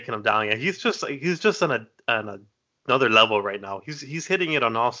really taking him down yet. He's just on another level right now. He's hitting it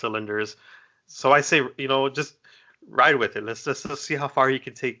on all cylinders. So I say, just ride with it. Let's see how far he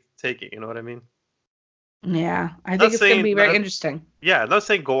can take it. You know what I mean? Yeah, I think it's going to be very interesting. Yeah, I'm not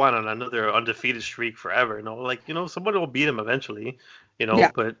saying go on another undefeated streak forever. Somebody will beat him eventually,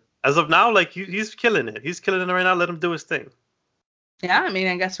 But as of now, like, he's killing it. He's killing it right now. Let him do his thing. Yeah,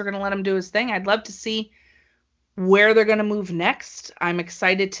 I guess we're going to let him do his thing. I'd love to see where they're going to move next. I'm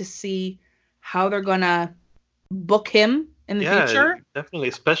excited to see how they're going to book him in the future. Definitely,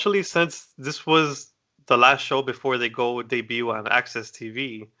 especially since this was the last show before they go debut on Access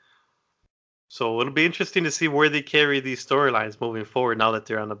TV. So it'll be interesting to see where they carry these storylines moving forward now that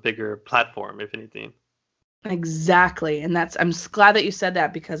they're on a bigger platform, if anything. Exactly. And I'm just glad that you said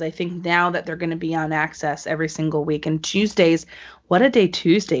that, because I think now that they're going to be on Access every single week, and Tuesdays, what a day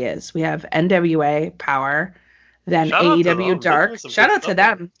Tuesday is. We have NWA Power, then AEW Dark. Shout out to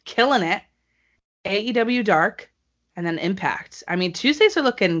them. Killing it. AEW Dark, and then Impact. Tuesdays are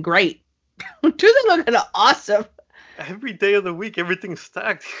looking great Tuesday's looking awesome. Every day of the week, everything's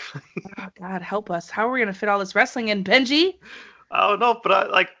stacked. Oh, God, help us. How are we going to fit all this wrestling in, Benji? I don't know,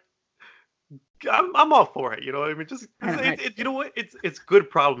 but I'm all for it. You know what I mean? Just Right. you know what? It's good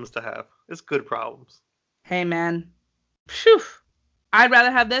problems to have. It's good problems. Hey, man. Phew. I'd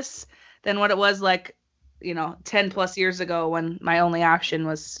rather have this than what it was like, 10 plus years ago when my only option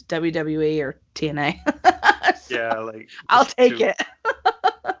was WWE or TNA. Yeah, like I'll just take to- it.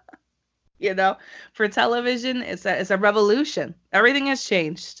 For television, it's a revolution. Everything has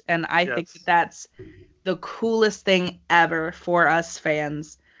changed, and I think Yes. that's the coolest thing ever for us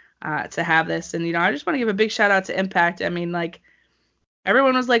fans to have this. And I just want to give a big shout out to Impact. I mean, like,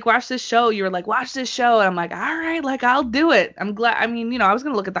 everyone was like, watch this show. You were like, watch this show. And I'm like, all right, like, I'll do it. I'm glad. I mean, I was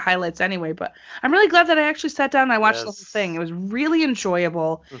going to look at the highlights anyway, but I'm really glad that I actually sat down and I watched the whole Yes. thing. It was really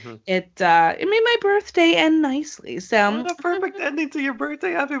enjoyable. Mhm. It made my birthday end nicely. So, What a perfect ending to your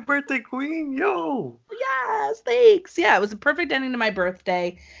birthday. Happy birthday, Queen. Yo. yes, thanks. Yeah, it was a perfect ending to my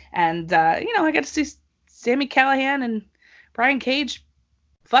birthday. And, I got to see Sami Callihan and Brian Cage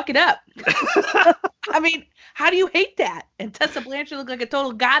fuck it up. I mean, how do you hate that? And Tessa Blanchard looked like a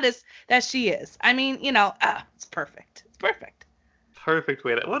total goddess that she is. I mean, it's perfect. It's perfect. Perfect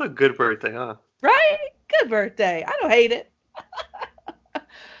way to. What a good birthday, huh? Right? Good birthday. I don't hate it.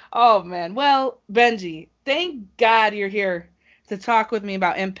 Oh, man. Well, Benji, thank God you're here to talk with me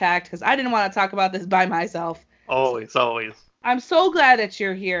about Impact, because I didn't want to talk about this by myself. Always. I'm so glad that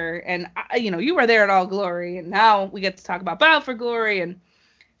you're here. And, you were there at All Glory, and now we get to talk about Bound for Glory and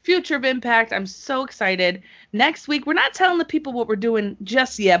future of Impact. I'm so excited. Next week, we're not telling the people what we're doing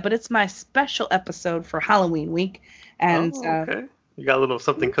just yet, but it's my special episode for Halloween week. And okay. You got a little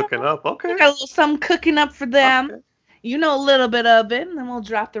something cooking up. Okay. got a little something cooking up for them. Okay. You know a little bit of it, and then we'll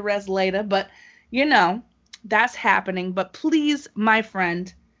drop the rest later. But, that's happening. But please, my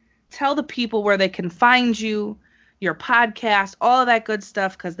friend, tell the people where they can find you, your podcast, all of that good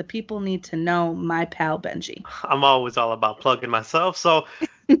stuff, because the people need to know my pal Benji. I'm always all about plugging myself, so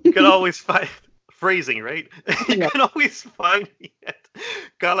you can always find phrasing, right? You Yeah. can always find me at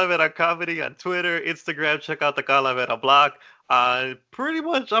Calavera Comedy on Twitter, Instagram. Check out the Calavera blog. I'm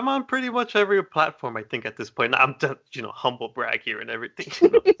on pretty much every platform, I think, at this point. I'm just, humble brag here and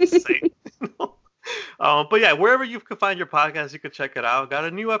everything. Just saying. But yeah, wherever you can find your podcast, you can check it out. Got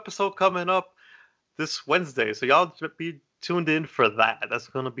a new episode coming up this Wednesday, so y'all be tuned in for that. That's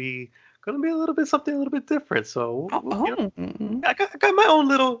gonna be a little bit something a little bit different. So I got my own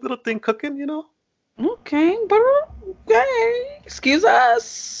little thing cooking, Okay, but okay. Excuse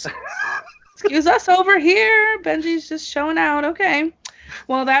us. Excuse us over here. Benji's just showing out. Okay.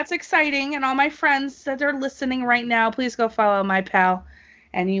 Well, that's exciting. And all my friends that are listening right now, please go follow my pal,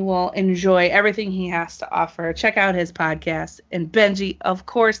 and you will enjoy everything he has to offer. Check out his podcast. And Benji, of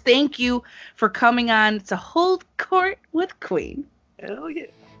course, thank you for coming on to Hold Court with Queen. Hell yeah.